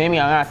 though, feel me?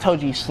 I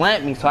told you he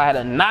slammed me, so I had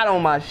a knot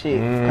on my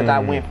shit because I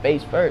went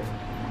face first.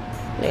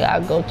 Nigga, I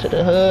go to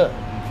the hood.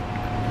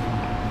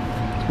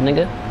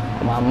 Nigga,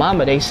 my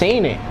mama, they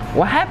seen it.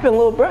 What happened,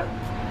 little bro?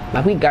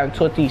 Like, we got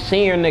into it with these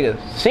senior niggas.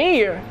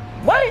 Senior?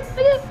 What,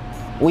 nigga?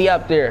 We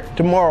up there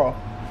tomorrow.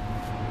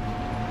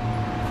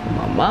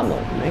 My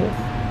mama, nigga.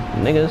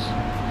 Niggas.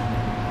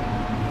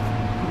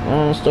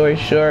 Long story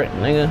short,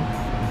 nigga.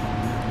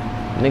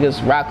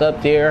 Niggas rock up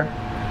there.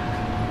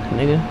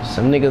 Nigga.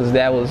 Some niggas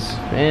that was,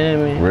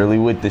 man. Really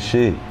with the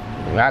shit.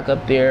 Rock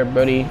up there,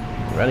 Brody,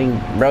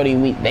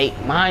 they,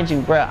 mind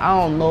you, bro,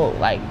 I don't know,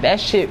 like, that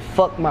shit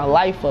fucked my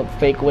life up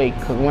fake way,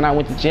 cause when I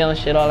went to jail and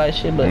shit, all that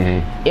shit, but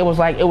it was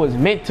like, it was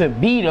meant to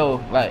be, though.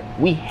 Like,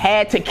 we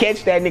had to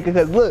catch that nigga,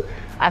 cause look,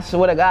 I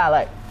swear to God,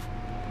 like,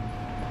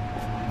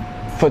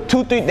 for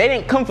 2-3, they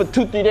didn't come for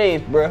 2-3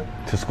 days, bro.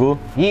 To school?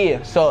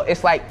 Yeah, so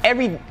it's like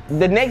the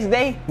next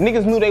day,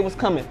 niggas knew they was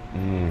coming.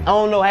 I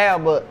don't know how,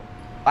 but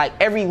like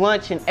every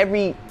lunch and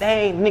every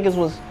day, niggas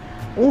was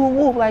woo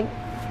woo, like,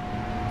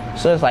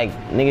 so it's like,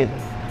 nigga,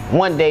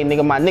 one day,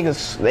 nigga, my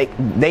niggas,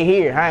 they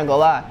here, I ain't gonna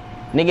lie.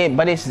 Nigga,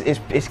 but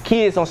it's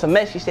kids on some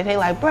messy shit. They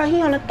like, bro,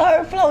 he on the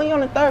 3rd floor, he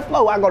on the 3rd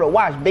floor. I go to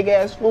watch, big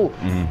ass school.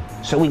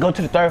 So we go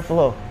to the 3rd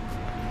floor.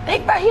 Hey,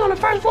 bro, he on the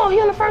 1st floor, he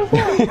on the 1st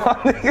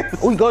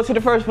floor. We go to the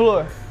 1st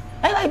floor.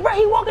 They like, bro,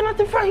 he walking out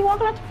the front, he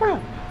walking out the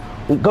front.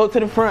 We go to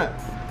the front,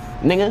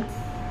 nigga.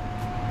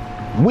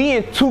 We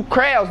in 2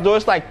 crowds, though.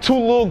 It's like 2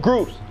 little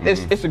groups.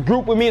 It's a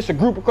group with me, it's a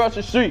group across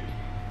the street.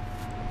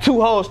 2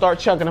 hoes start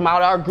chunking them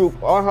out of our group.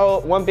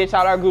 One bitch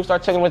out of our group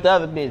start chunking with the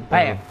other bitch.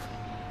 Bam.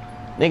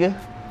 Nigga,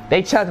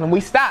 they chunking them.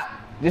 We stop.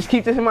 Just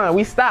keep this in mind.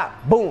 We stop.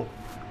 Boom.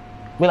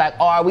 We like,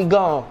 all right, we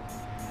gone.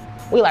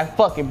 We like,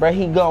 fuck it, bro.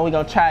 He gone. We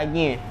gonna try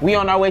again. We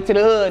on our way to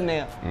the hood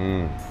now.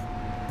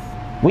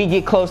 We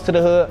get close to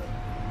the hood.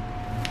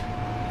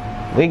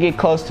 We get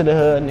close to the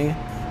hood, nigga.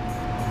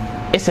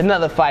 It's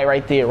another fight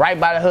right there, right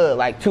by the hood,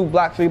 like 2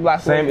 blocks, 3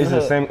 blocks. Same. It's the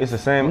same. It's the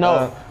same.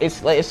 No,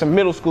 it's some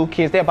middle school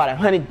kids. They're about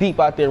 100 deep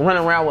out there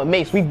running around with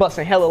mace. We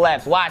busting hella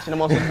laps, watching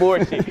them on some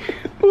board shit.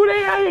 Ooh,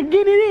 they out here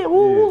getting it in.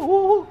 Woo, woo,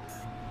 woo, woo.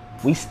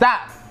 We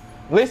stop.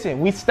 Listen,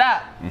 we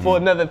stop for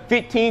another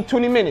 15,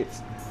 20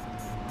 minutes.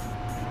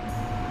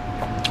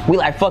 We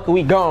like, fuck it,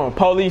 we gone.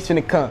 Police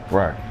finna come.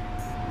 Right.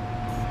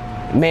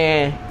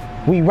 Man,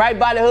 we right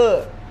by the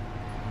hood.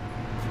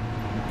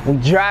 We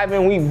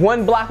driving, we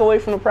 1 block away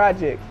from the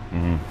project.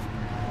 It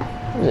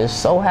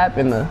just so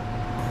happened to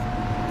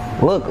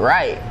look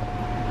right.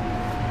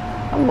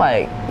 I'm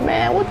like,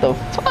 man, what the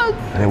fuck?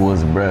 It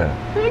was, bruh.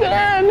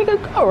 Nigga,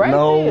 go right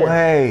No there.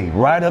 way.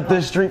 Right up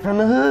the street from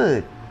the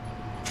hood.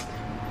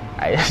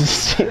 I up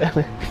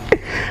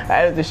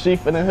the street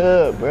from the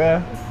hood,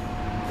 bruh.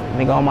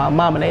 Nigga, on my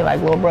mama, they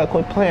like, well, bro,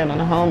 quit playing on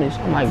the homies.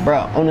 I'm like,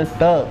 bro, on the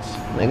thugs,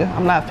 nigga.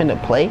 I'm not finna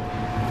play.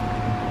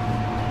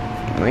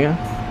 Nigga,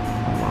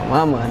 on my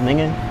mama,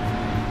 nigga.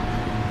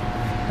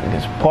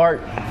 Nigga's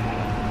parked.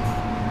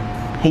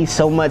 He's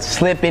so much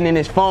slipping in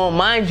his phone.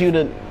 Mind you,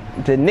 the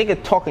nigga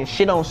talking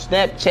shit on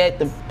Snapchat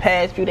the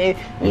past few days.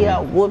 Yeah,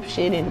 I whoop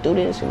shit and do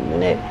this and do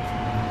that.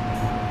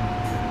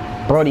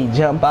 Brody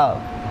jump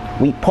out.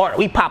 We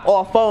pop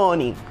all 4 on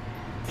him.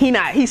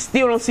 He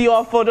still don't see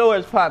all 4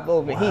 doors pop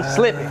open. He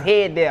slipping,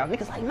 head down.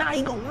 Niggas like, nah,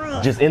 he gonna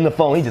run. Just in the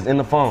phone. He just in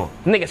the phone.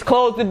 Niggas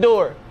close the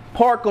door,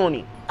 park on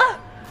him.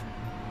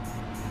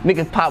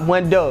 Niggas pop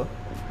 1 door.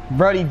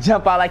 Brody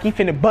jump out like he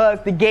finna buzz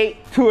the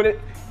gate to it. You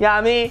know what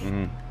I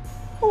mean?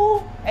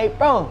 Ooh, hey,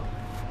 bro.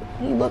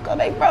 He look up,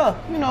 hey, bro,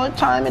 you know what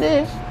time it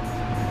is?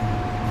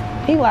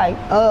 He like,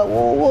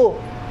 whoa, whoa.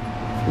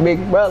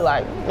 Big bro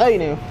like, no, you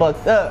done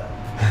fucked up.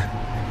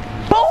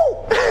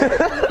 Boom!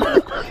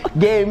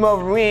 Game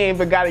over, we ain't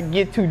even gotta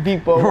get too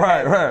deep over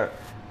that. Right.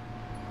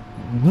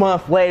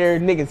 Month later,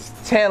 niggas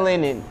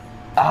telling and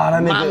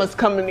mama's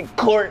coming to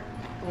court.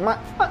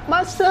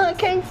 My son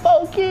can't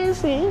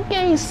focus and he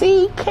can't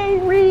see,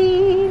 can't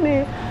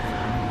read.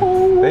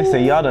 And, They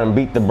say y'all done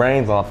beat the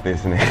brains off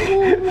this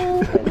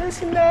nigga.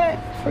 This and that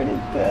for the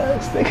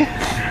best, nigga.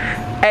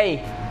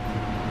 Hey,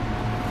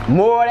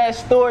 more of that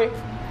story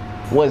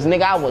was,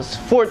 nigga, I was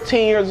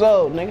 14 years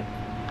old, nigga.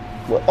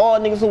 With all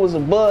niggas who was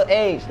above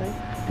age, nigga.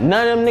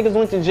 None of them niggas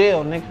went to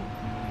jail, nigga.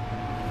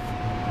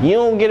 You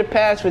don't get a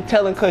pass for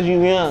telling cause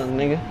you young,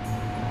 nigga.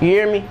 You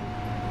hear me?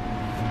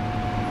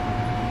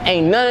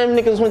 Ain't none of them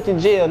niggas went to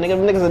jail, nigga.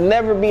 Them niggas will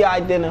never be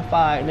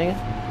identified, nigga.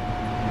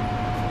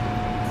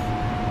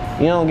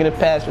 You don't get a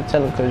pass for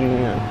telling cause you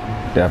young.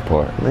 That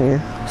part.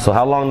 Nigga. So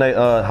how long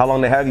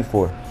they have you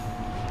for?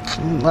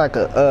 Like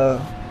I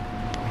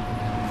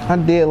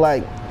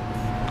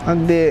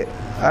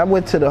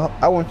went to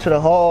the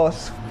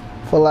halls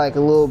for like a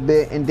little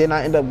bit, and then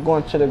I ended up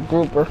going to the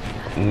grouper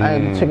I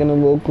had taken a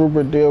little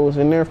grouper deal, was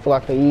in there for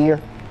like a year.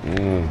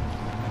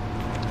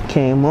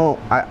 Came home.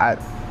 I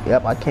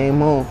came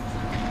home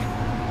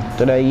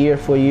after that year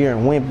for a year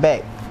and went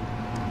back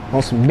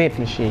on some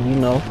different shit, you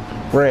know,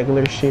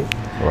 regular shit.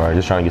 Right,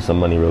 just trying to get some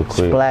money real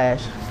quick.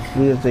 Splash.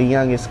 We was the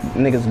youngest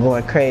niggas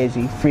going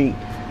crazy. Free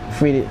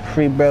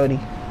Brody,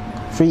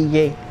 free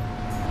Gay,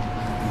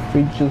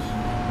 free Juice,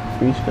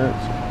 free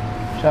Stunts.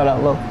 Shout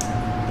out Low.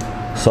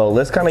 So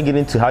let's kind of get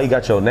into how you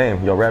got your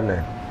name, your rap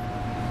name.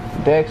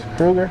 Dex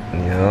Kruger.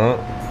 Yeah.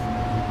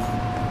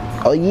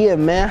 Oh yeah,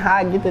 man, how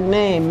I get the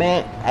name,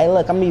 man? Hey,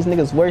 look, I'm these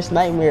niggas' worst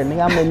nightmare,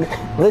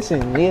 nigga. Listen,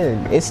 yeah,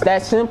 it's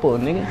that simple,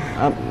 nigga.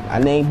 I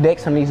named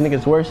Dex, I'm these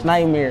niggas' worst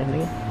nightmare,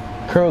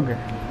 nigga. Kruger.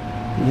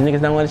 These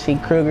niggas don't want to see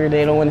Kruger,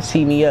 they don't want to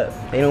see me up.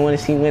 They don't want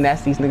to see me,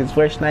 that's these niggas'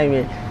 worst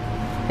nightmare.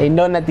 They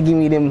know not to give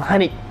me them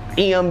 100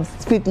 M's,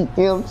 50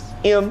 M's.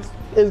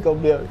 It's gonna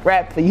be a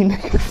rap for you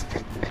niggas.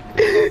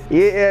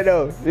 Yeah,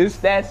 no, it's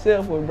that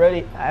simple,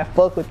 brody. I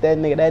fuck with that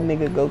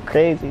nigga go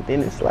crazy,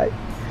 then it's like,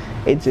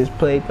 it just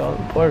played all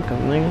the pork,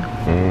 nigga.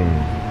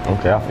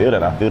 Okay, I feel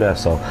that.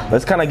 So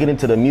let's kind of get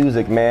into the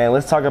music, man.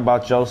 Let's talk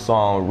about your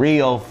song,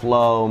 Rio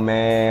Flow,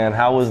 man.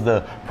 How was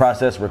the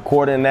process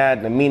recording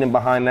that, the meaning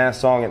behind that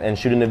song, and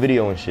shooting the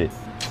video and shit?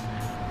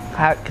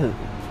 Cause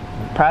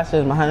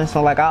process behind the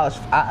song, like I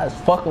was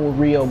fucking with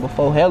Rio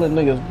before hella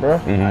niggas, bro.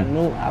 I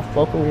knew I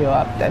fuck with Rio.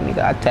 I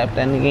tapped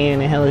that nigga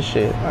in and hella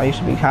shit. I used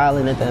to be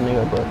hollering at that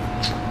nigga, but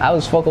I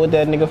was fucking with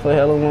that nigga for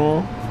hella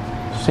long.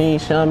 Seen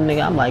some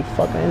nigga, I'm like,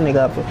 fuck that nigga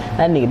up.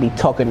 That nigga be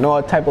talking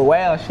all type of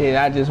wild shit.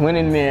 I just went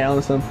in there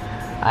on some,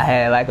 I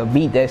had like a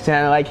beat that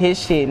sounded like his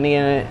shit,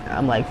 nigga.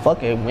 I'm like,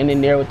 fuck it, went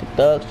in there with the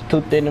thugs,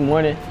 2:30 in the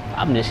morning.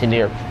 I'm just in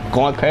there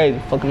going crazy,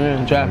 fucking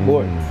around, driving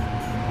board.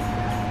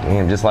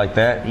 Damn, just like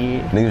that?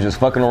 Yeah. Niggas just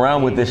fucking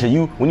around with this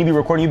shit. When you be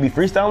recording, you be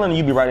freestyling or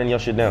you be writing your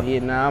shit down? Yeah,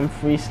 nah, I'm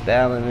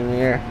freestyling in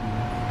there.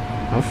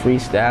 I'm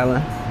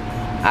freestyling.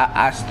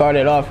 I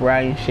started off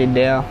writing shit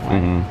down.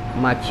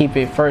 My Keep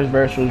It first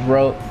verse was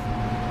wrote.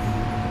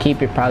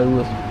 Keep It probably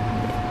was.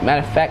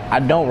 Matter of fact, I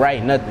don't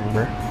write nothing,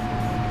 bro.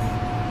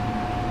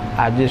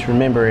 I just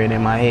remember it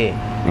in my head.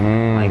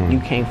 Like, you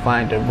can't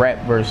find a rap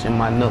verse in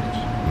my notes.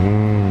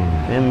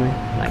 Feel me?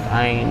 Like,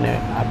 I ain't there.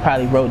 I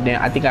probably wrote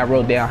down, I think I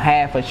wrote down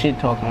half of shit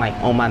talking, like,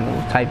 on my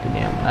notes, typed it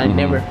down. I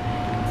never,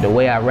 the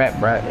way I rap,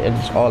 bro, it's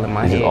just all in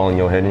my head. It's all in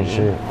your head and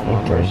shit? All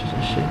my verses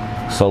and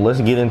shit. So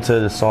let's get into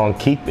the song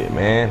Keep It,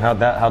 man. How'd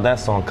that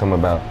song come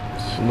about?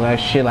 Well,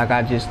 shit, like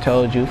I just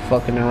told you,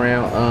 fucking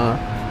around,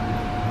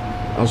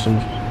 on some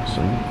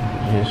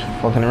just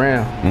fucking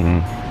around.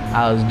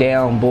 I was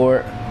down,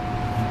 bored,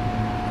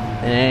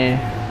 and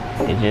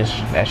it just,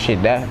 that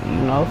you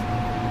know,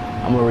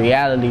 I'm a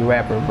reality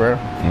rapper, bro.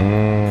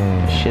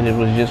 Shit, it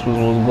was just what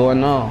was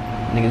going on.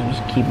 Niggas was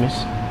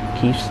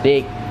keep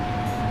stick,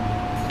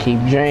 keep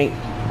drink,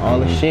 all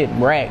the shit,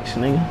 racks,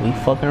 nigga. We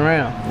fucking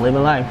around,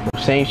 living life.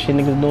 Same shit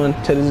niggas doing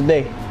to this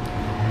day.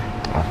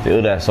 I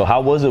feel that. So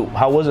how was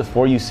it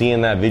for you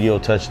seeing that video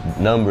touch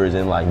numbers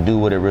and like do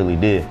what it really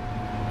did?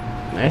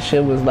 That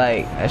shit was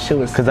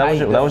cause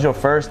that was your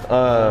first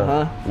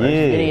first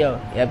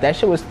video. Yeah, that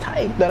shit was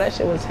tight though. That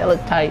shit was hella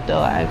tight though.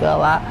 I ain't gonna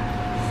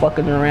lie.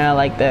 Fucking around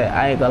like that,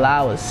 I ain't gonna lie,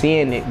 I was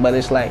seeing it, but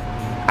it's like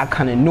I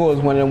kinda knew it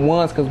was one of them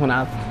ones, cause when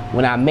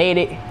I made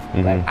it,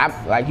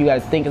 like you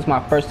gotta think it's my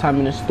first time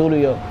in the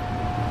studio.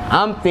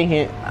 I'm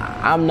thinking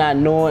I'm not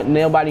knowing,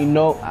 nobody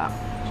know.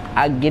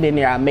 I get in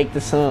there, I make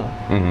the song.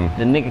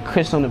 The nigga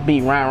Chris on the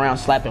beat, round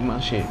slapping my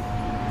shit.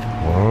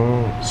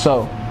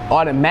 So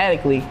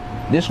automatically,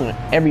 this one,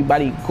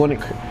 everybody going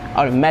to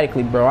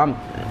automatically, bro. I'm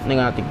nigga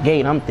out the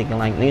gate. I'm thinking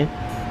like, nigga,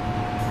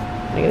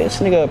 this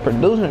nigga a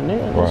producer,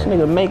 nigga.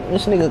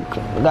 This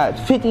nigga got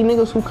 50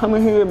 niggas who come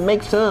in here and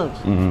make songs,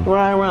 riding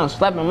around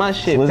slapping my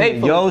shit.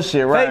 Faithfully. Yo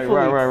shit,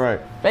 right.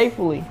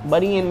 Faithfully,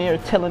 but he in there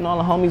telling all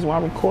the homies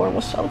while I record,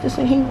 what's up with this?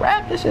 And he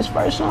rap, this his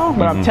first song.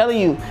 But I'm telling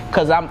you,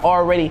 cause I'm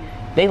already.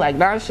 They like,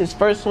 nah, it's his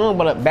first song,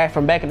 but back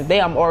in the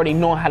day, I'm already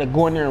knowing how to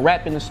go in there and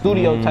rap in the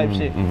studio type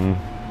shit.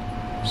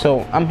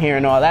 So I'm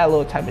hearing all that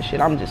little type of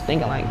shit. I'm just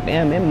thinking like,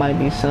 damn, it might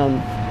be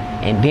something.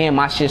 And then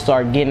my shit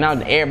started getting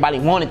out. Everybody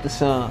wanted the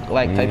song,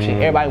 like type shit.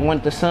 Everybody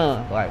wanted the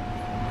song, like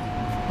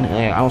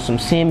on some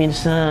send me the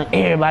song.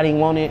 Everybody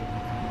wanted.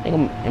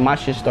 Nigga, and my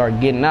shit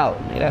started getting out.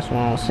 Nigga, that's when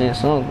I don't send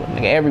songs, but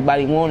nigga,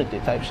 everybody wanted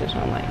it type shit. So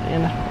I'm like,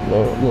 man, that's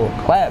a little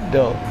clap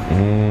though.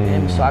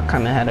 And so I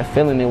kind of had a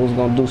feeling it was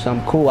gonna do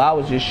something cool. I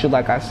was just shoot,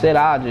 like I said,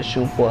 I was just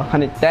shooting for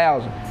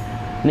 100,000.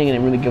 Nigga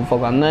didn't really give a fuck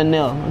about nothing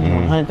else.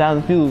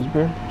 100,000 views,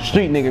 bro.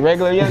 Street nigga,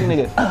 regular young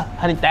nigga.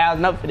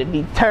 100,000 up for to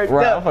be turned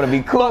up. I'm finna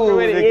be cool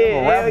with it. Yeah,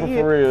 I'm a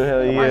rapper for real,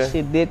 hell yeah. My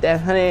shit did that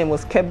 100 and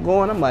was kept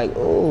going. I'm like,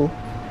 oh.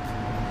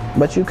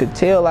 But you could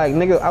tell, like,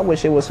 nigga, I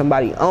wish it was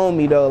somebody on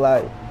me though.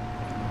 Like,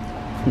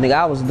 nigga,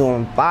 I was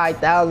doing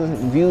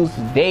 5,000 views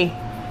a day.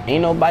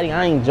 Ain't nobody,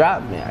 I ain't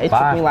dropped, man. It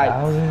took me like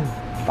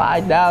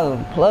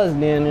 5,000 plus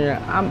then there.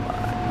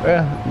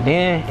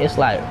 Then it's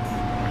like,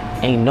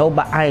 ain't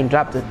nobody, I ain't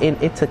dropped it.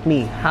 It took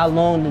me how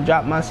long to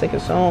drop my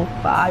second song?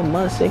 5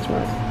 months, 6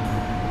 months.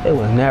 It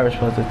was never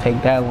supposed to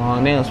take that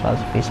long. They was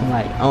supposed to be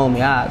somebody on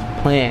me. I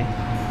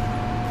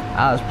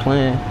was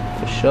playing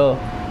for sure.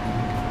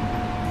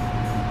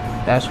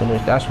 That's what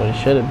it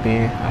should have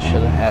been. I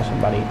should have had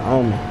somebody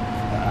on me.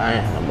 I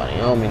ain't had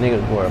nobody on me.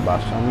 Niggas worry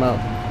about something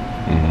else.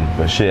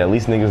 But shit, at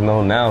least niggas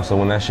know now. So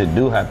when that shit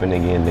do happen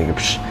again, nigga,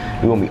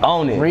 we gonna be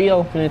on it.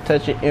 Reopen and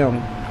touch your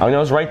M. I mean, it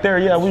was right there.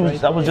 Yeah, I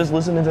was just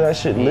listening to that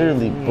shit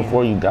literally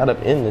before you got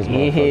up in this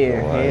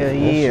motherfucker. Like, Hell that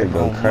yeah. shit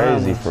go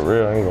crazy for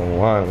real. I ain't gonna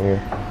lie, man.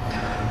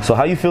 So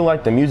how you feel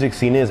like the music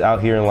scene is out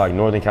here in like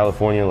Northern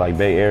California, like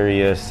Bay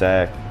Area,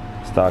 Sac,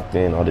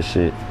 Stockton, all this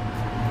shit?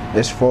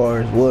 As far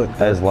as what?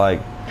 As like,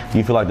 do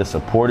you feel like the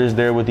support is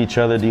there with each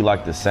other? Do you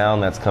like the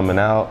sound that's coming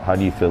out? How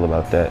do you feel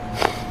about that?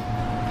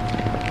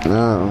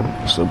 No,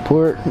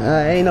 support?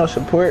 Ain't no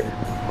support.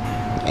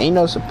 Ain't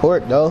no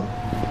support though.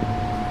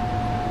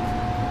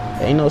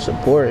 Ain't no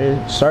support.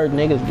 Certain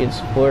niggas get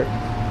support.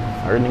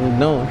 Certain niggas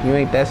don't. If you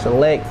ain't that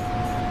select,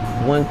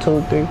 1,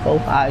 2, 3, 4,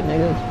 5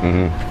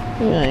 niggas,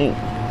 you ain't.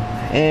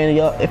 And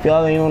y'all, if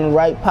y'all ain't on the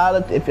right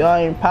if y'all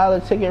ain't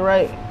politicking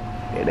right,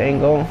 it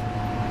ain't gonna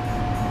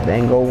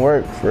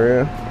work for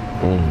real.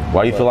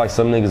 Why you feel like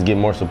some niggas get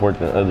more support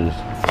than others?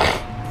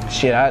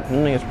 Shit,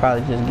 them niggas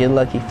probably just get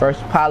lucky.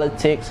 First,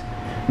 politics.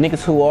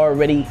 Niggas who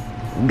already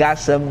got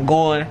something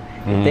going,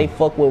 if they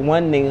fuck with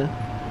one nigga,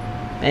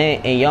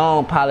 and y'all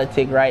on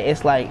politic, right?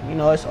 It's like, you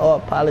know, it's all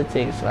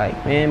politics, like,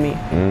 you know what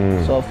I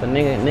mean? So if a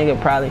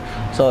nigga probably,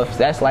 so if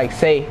that's like,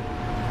 say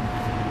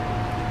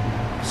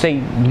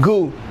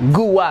Goo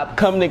Wop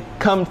come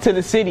to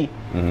the city,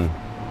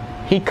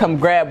 he come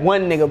grab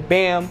one nigga,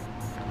 bam,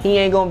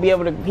 he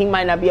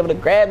might not be able to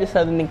grab this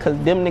other nigga, cause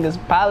them niggas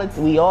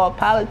we all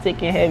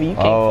politicking heavy. You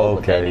can't fuck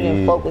with that nigga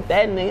and fuck with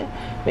that nigga, you know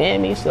what I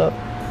mean? So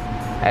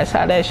that's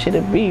how that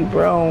shit'll be,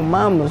 bro, on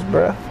mamas,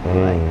 bro.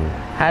 Like,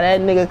 how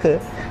that nigga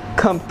could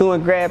come through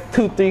and grab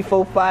 2, 3,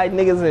 4, 5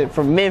 niggas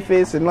from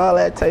Memphis and all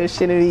that type of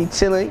shit and be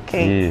chilling.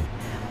 Can't.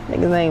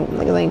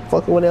 Niggas ain't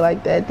fucking with it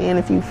like that. Then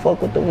if you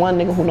fuck with the one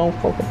nigga who don't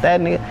fuck with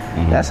that nigga,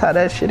 that's how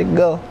that shit'll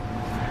go.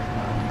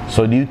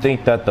 So do you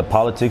think that the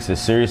politics is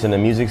serious in the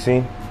music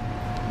scene?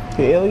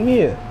 Hell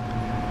yeah.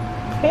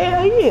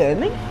 Hell yeah,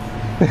 nigga.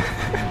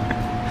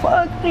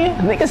 Fuck, man.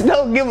 Niggas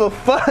don't give a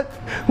fuck.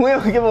 We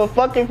don't give a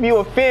fuck if you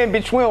a fan,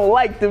 bitch. We don't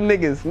like them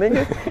niggas,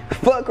 nigga.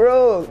 Fuck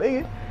rules,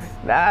 nigga.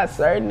 Nah,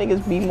 certain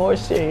niggas be more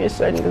serious.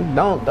 Certain niggas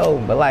don't, though.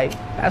 But, like,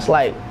 that's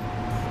like,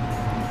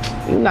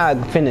 you not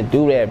finna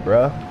do that,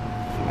 bro.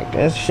 Like,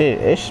 that shit,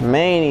 it's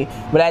mainly.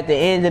 But at the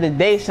end of the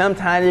day,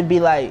 sometimes it be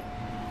like,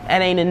 that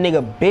ain't a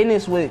nigga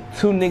business with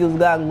 2 niggas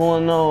got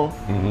going on.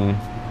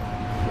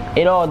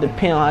 It all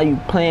depends on how you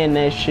playing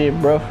that shit,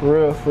 bro,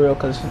 for real,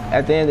 cause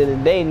at the end of the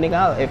day,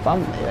 nigga,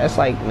 that's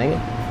like, nigga,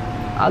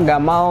 I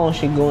got my own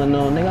shit going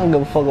on, nigga, I don't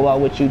give a fuck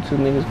about what you 2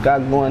 niggas got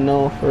going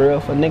on, for real.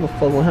 If a nigga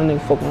fuck with him, nigga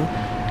fuck with him.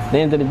 At the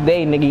end of the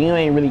day, nigga, you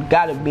ain't really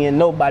gotta be in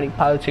nobody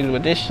politics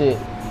with this shit.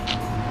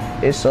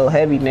 It's so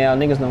heavy now,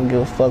 niggas don't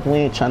give a fuck. We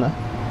ain't tryna,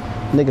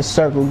 nigga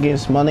circle getting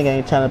small, nigga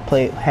ain't tryna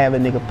have a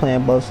nigga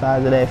playing both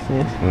sides of that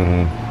fence.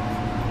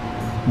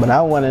 But I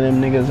one of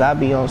them niggas, I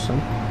be on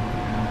some,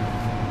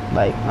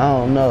 like, I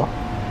don't know.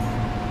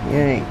 You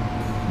ain't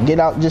get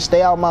out, just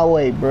stay out my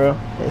way, bro.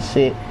 That's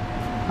it.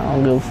 I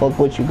don't give a fuck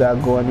what you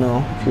got going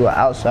on. If you an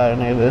outsider,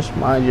 nigga, just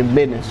mind your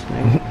business,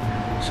 nigga.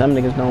 Some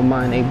niggas don't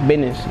mind their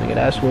business, nigga.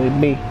 That's what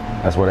it be.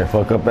 That's where they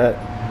fuck up at?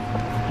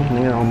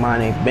 Niggas don't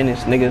mind their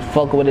business. Niggas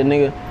fuck with a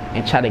nigga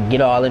and try to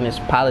get all in his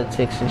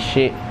politics and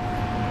shit.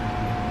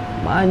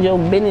 Mind your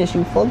business.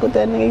 You fuck with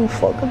that nigga, you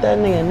fuck with that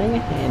nigga,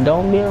 and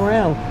don't be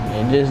around.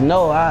 And just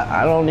know,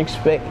 I don't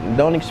expect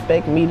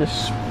me to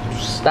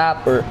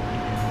stop her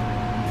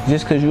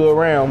just cause you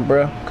around,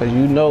 bro, cause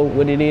you know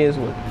what it is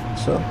with,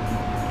 so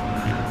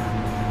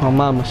my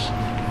mamas.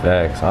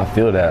 Facts, I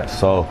feel that.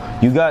 So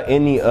you got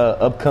any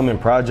upcoming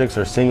projects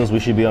or singles we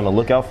should be on the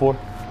lookout for?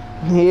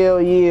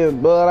 Hell yeah,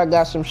 bud. I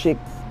got some shit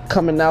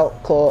coming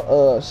out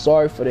called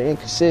Sorry for the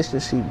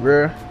Inconsistency,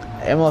 bro.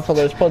 That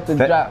motherfucker was supposed to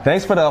drop.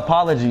 Thanks for the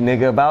apology,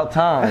 nigga. About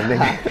time,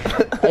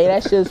 nigga. Hey,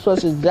 that shit was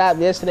supposed to drop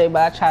yesterday,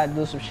 but I tried to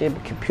do some shit,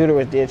 but the computer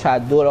was there,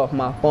 tried to do it off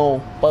my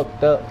phone,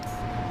 fucked up.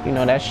 You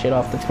know, that shit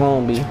off the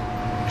phone be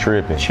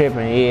tripping,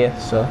 yeah.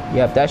 So,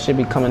 yep, that should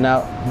be coming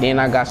out. Then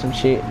I got some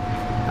shit.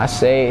 I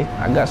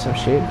got some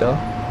shit, though.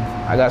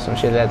 I got some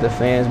shit that the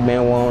fans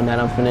been wanting that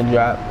I'm finna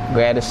drop.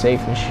 Grab the safe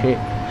and shit.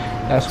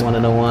 That's one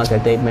of the ones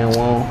that they been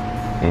wanting.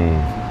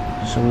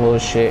 Some little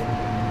shit.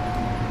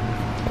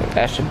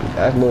 That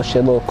little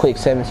shit, little quick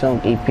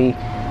 7-song EP.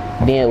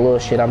 Then little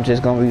shit I'm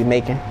just gonna be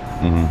making.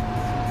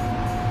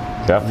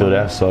 I feel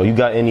that. So you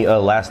got any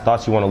last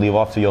thoughts you want to leave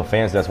off to your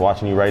fans that's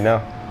watching you right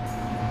now?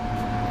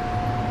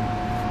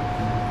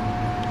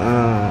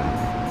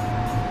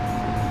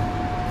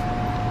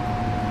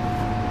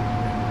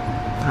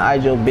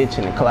 Hide your bitch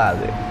in the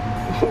closet.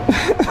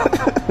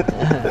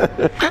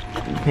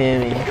 You feel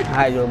me?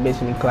 Hide your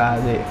bitch in the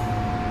closet.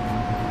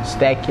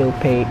 Stack your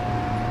pay.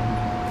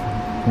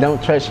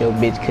 Don't trust your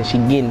bitch cause she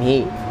getting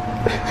hit.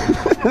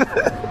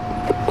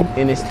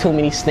 And there's too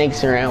many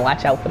snakes around.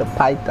 Watch out for the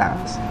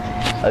pythons.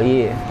 Oh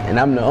yeah, and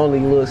I'm the only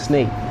little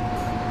snake.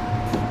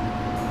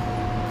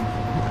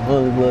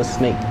 Only little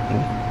snake.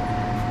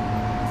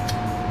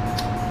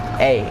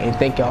 Hey, and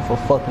thank y'all for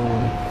fucking with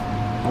me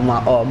on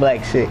my all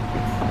black shit.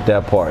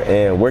 That part.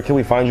 And where can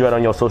we find you at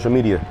on your social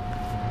media?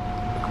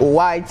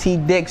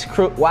 YT.Dex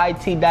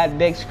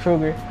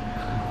Kruger.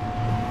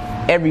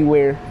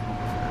 Everywhere.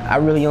 I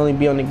really only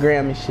be on the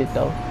gram and shit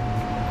though.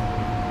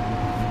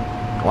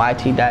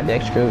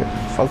 YT.Dex Kruger.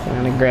 Fuck me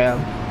on the gram.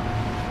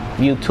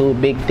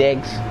 YouTube, Big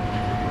Dex.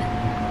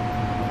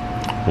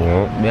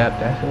 Yep,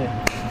 that's it.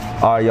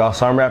 All right, y'all.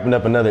 So I'm wrapping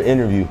up another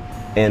interview,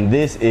 and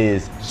this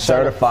is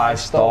Certified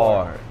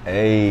Star.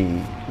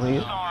 Hey.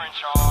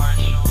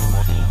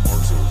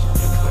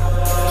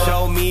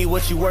 Show me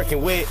what you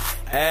working with.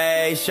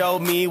 Hey, show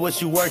me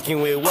what you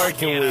working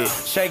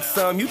with. Shake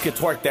some, you can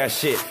twerk that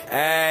shit.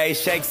 Hey,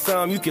 shake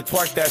some, you can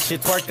twerk that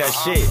shit.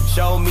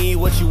 Show me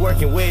what you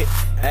working with.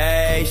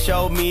 Hey,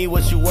 show me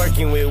what you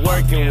working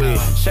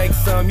with. Shake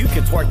some, you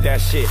can twerk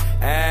that shit.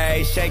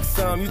 Hey, shake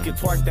some, you can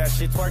twerk that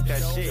shit.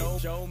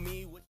 Show me.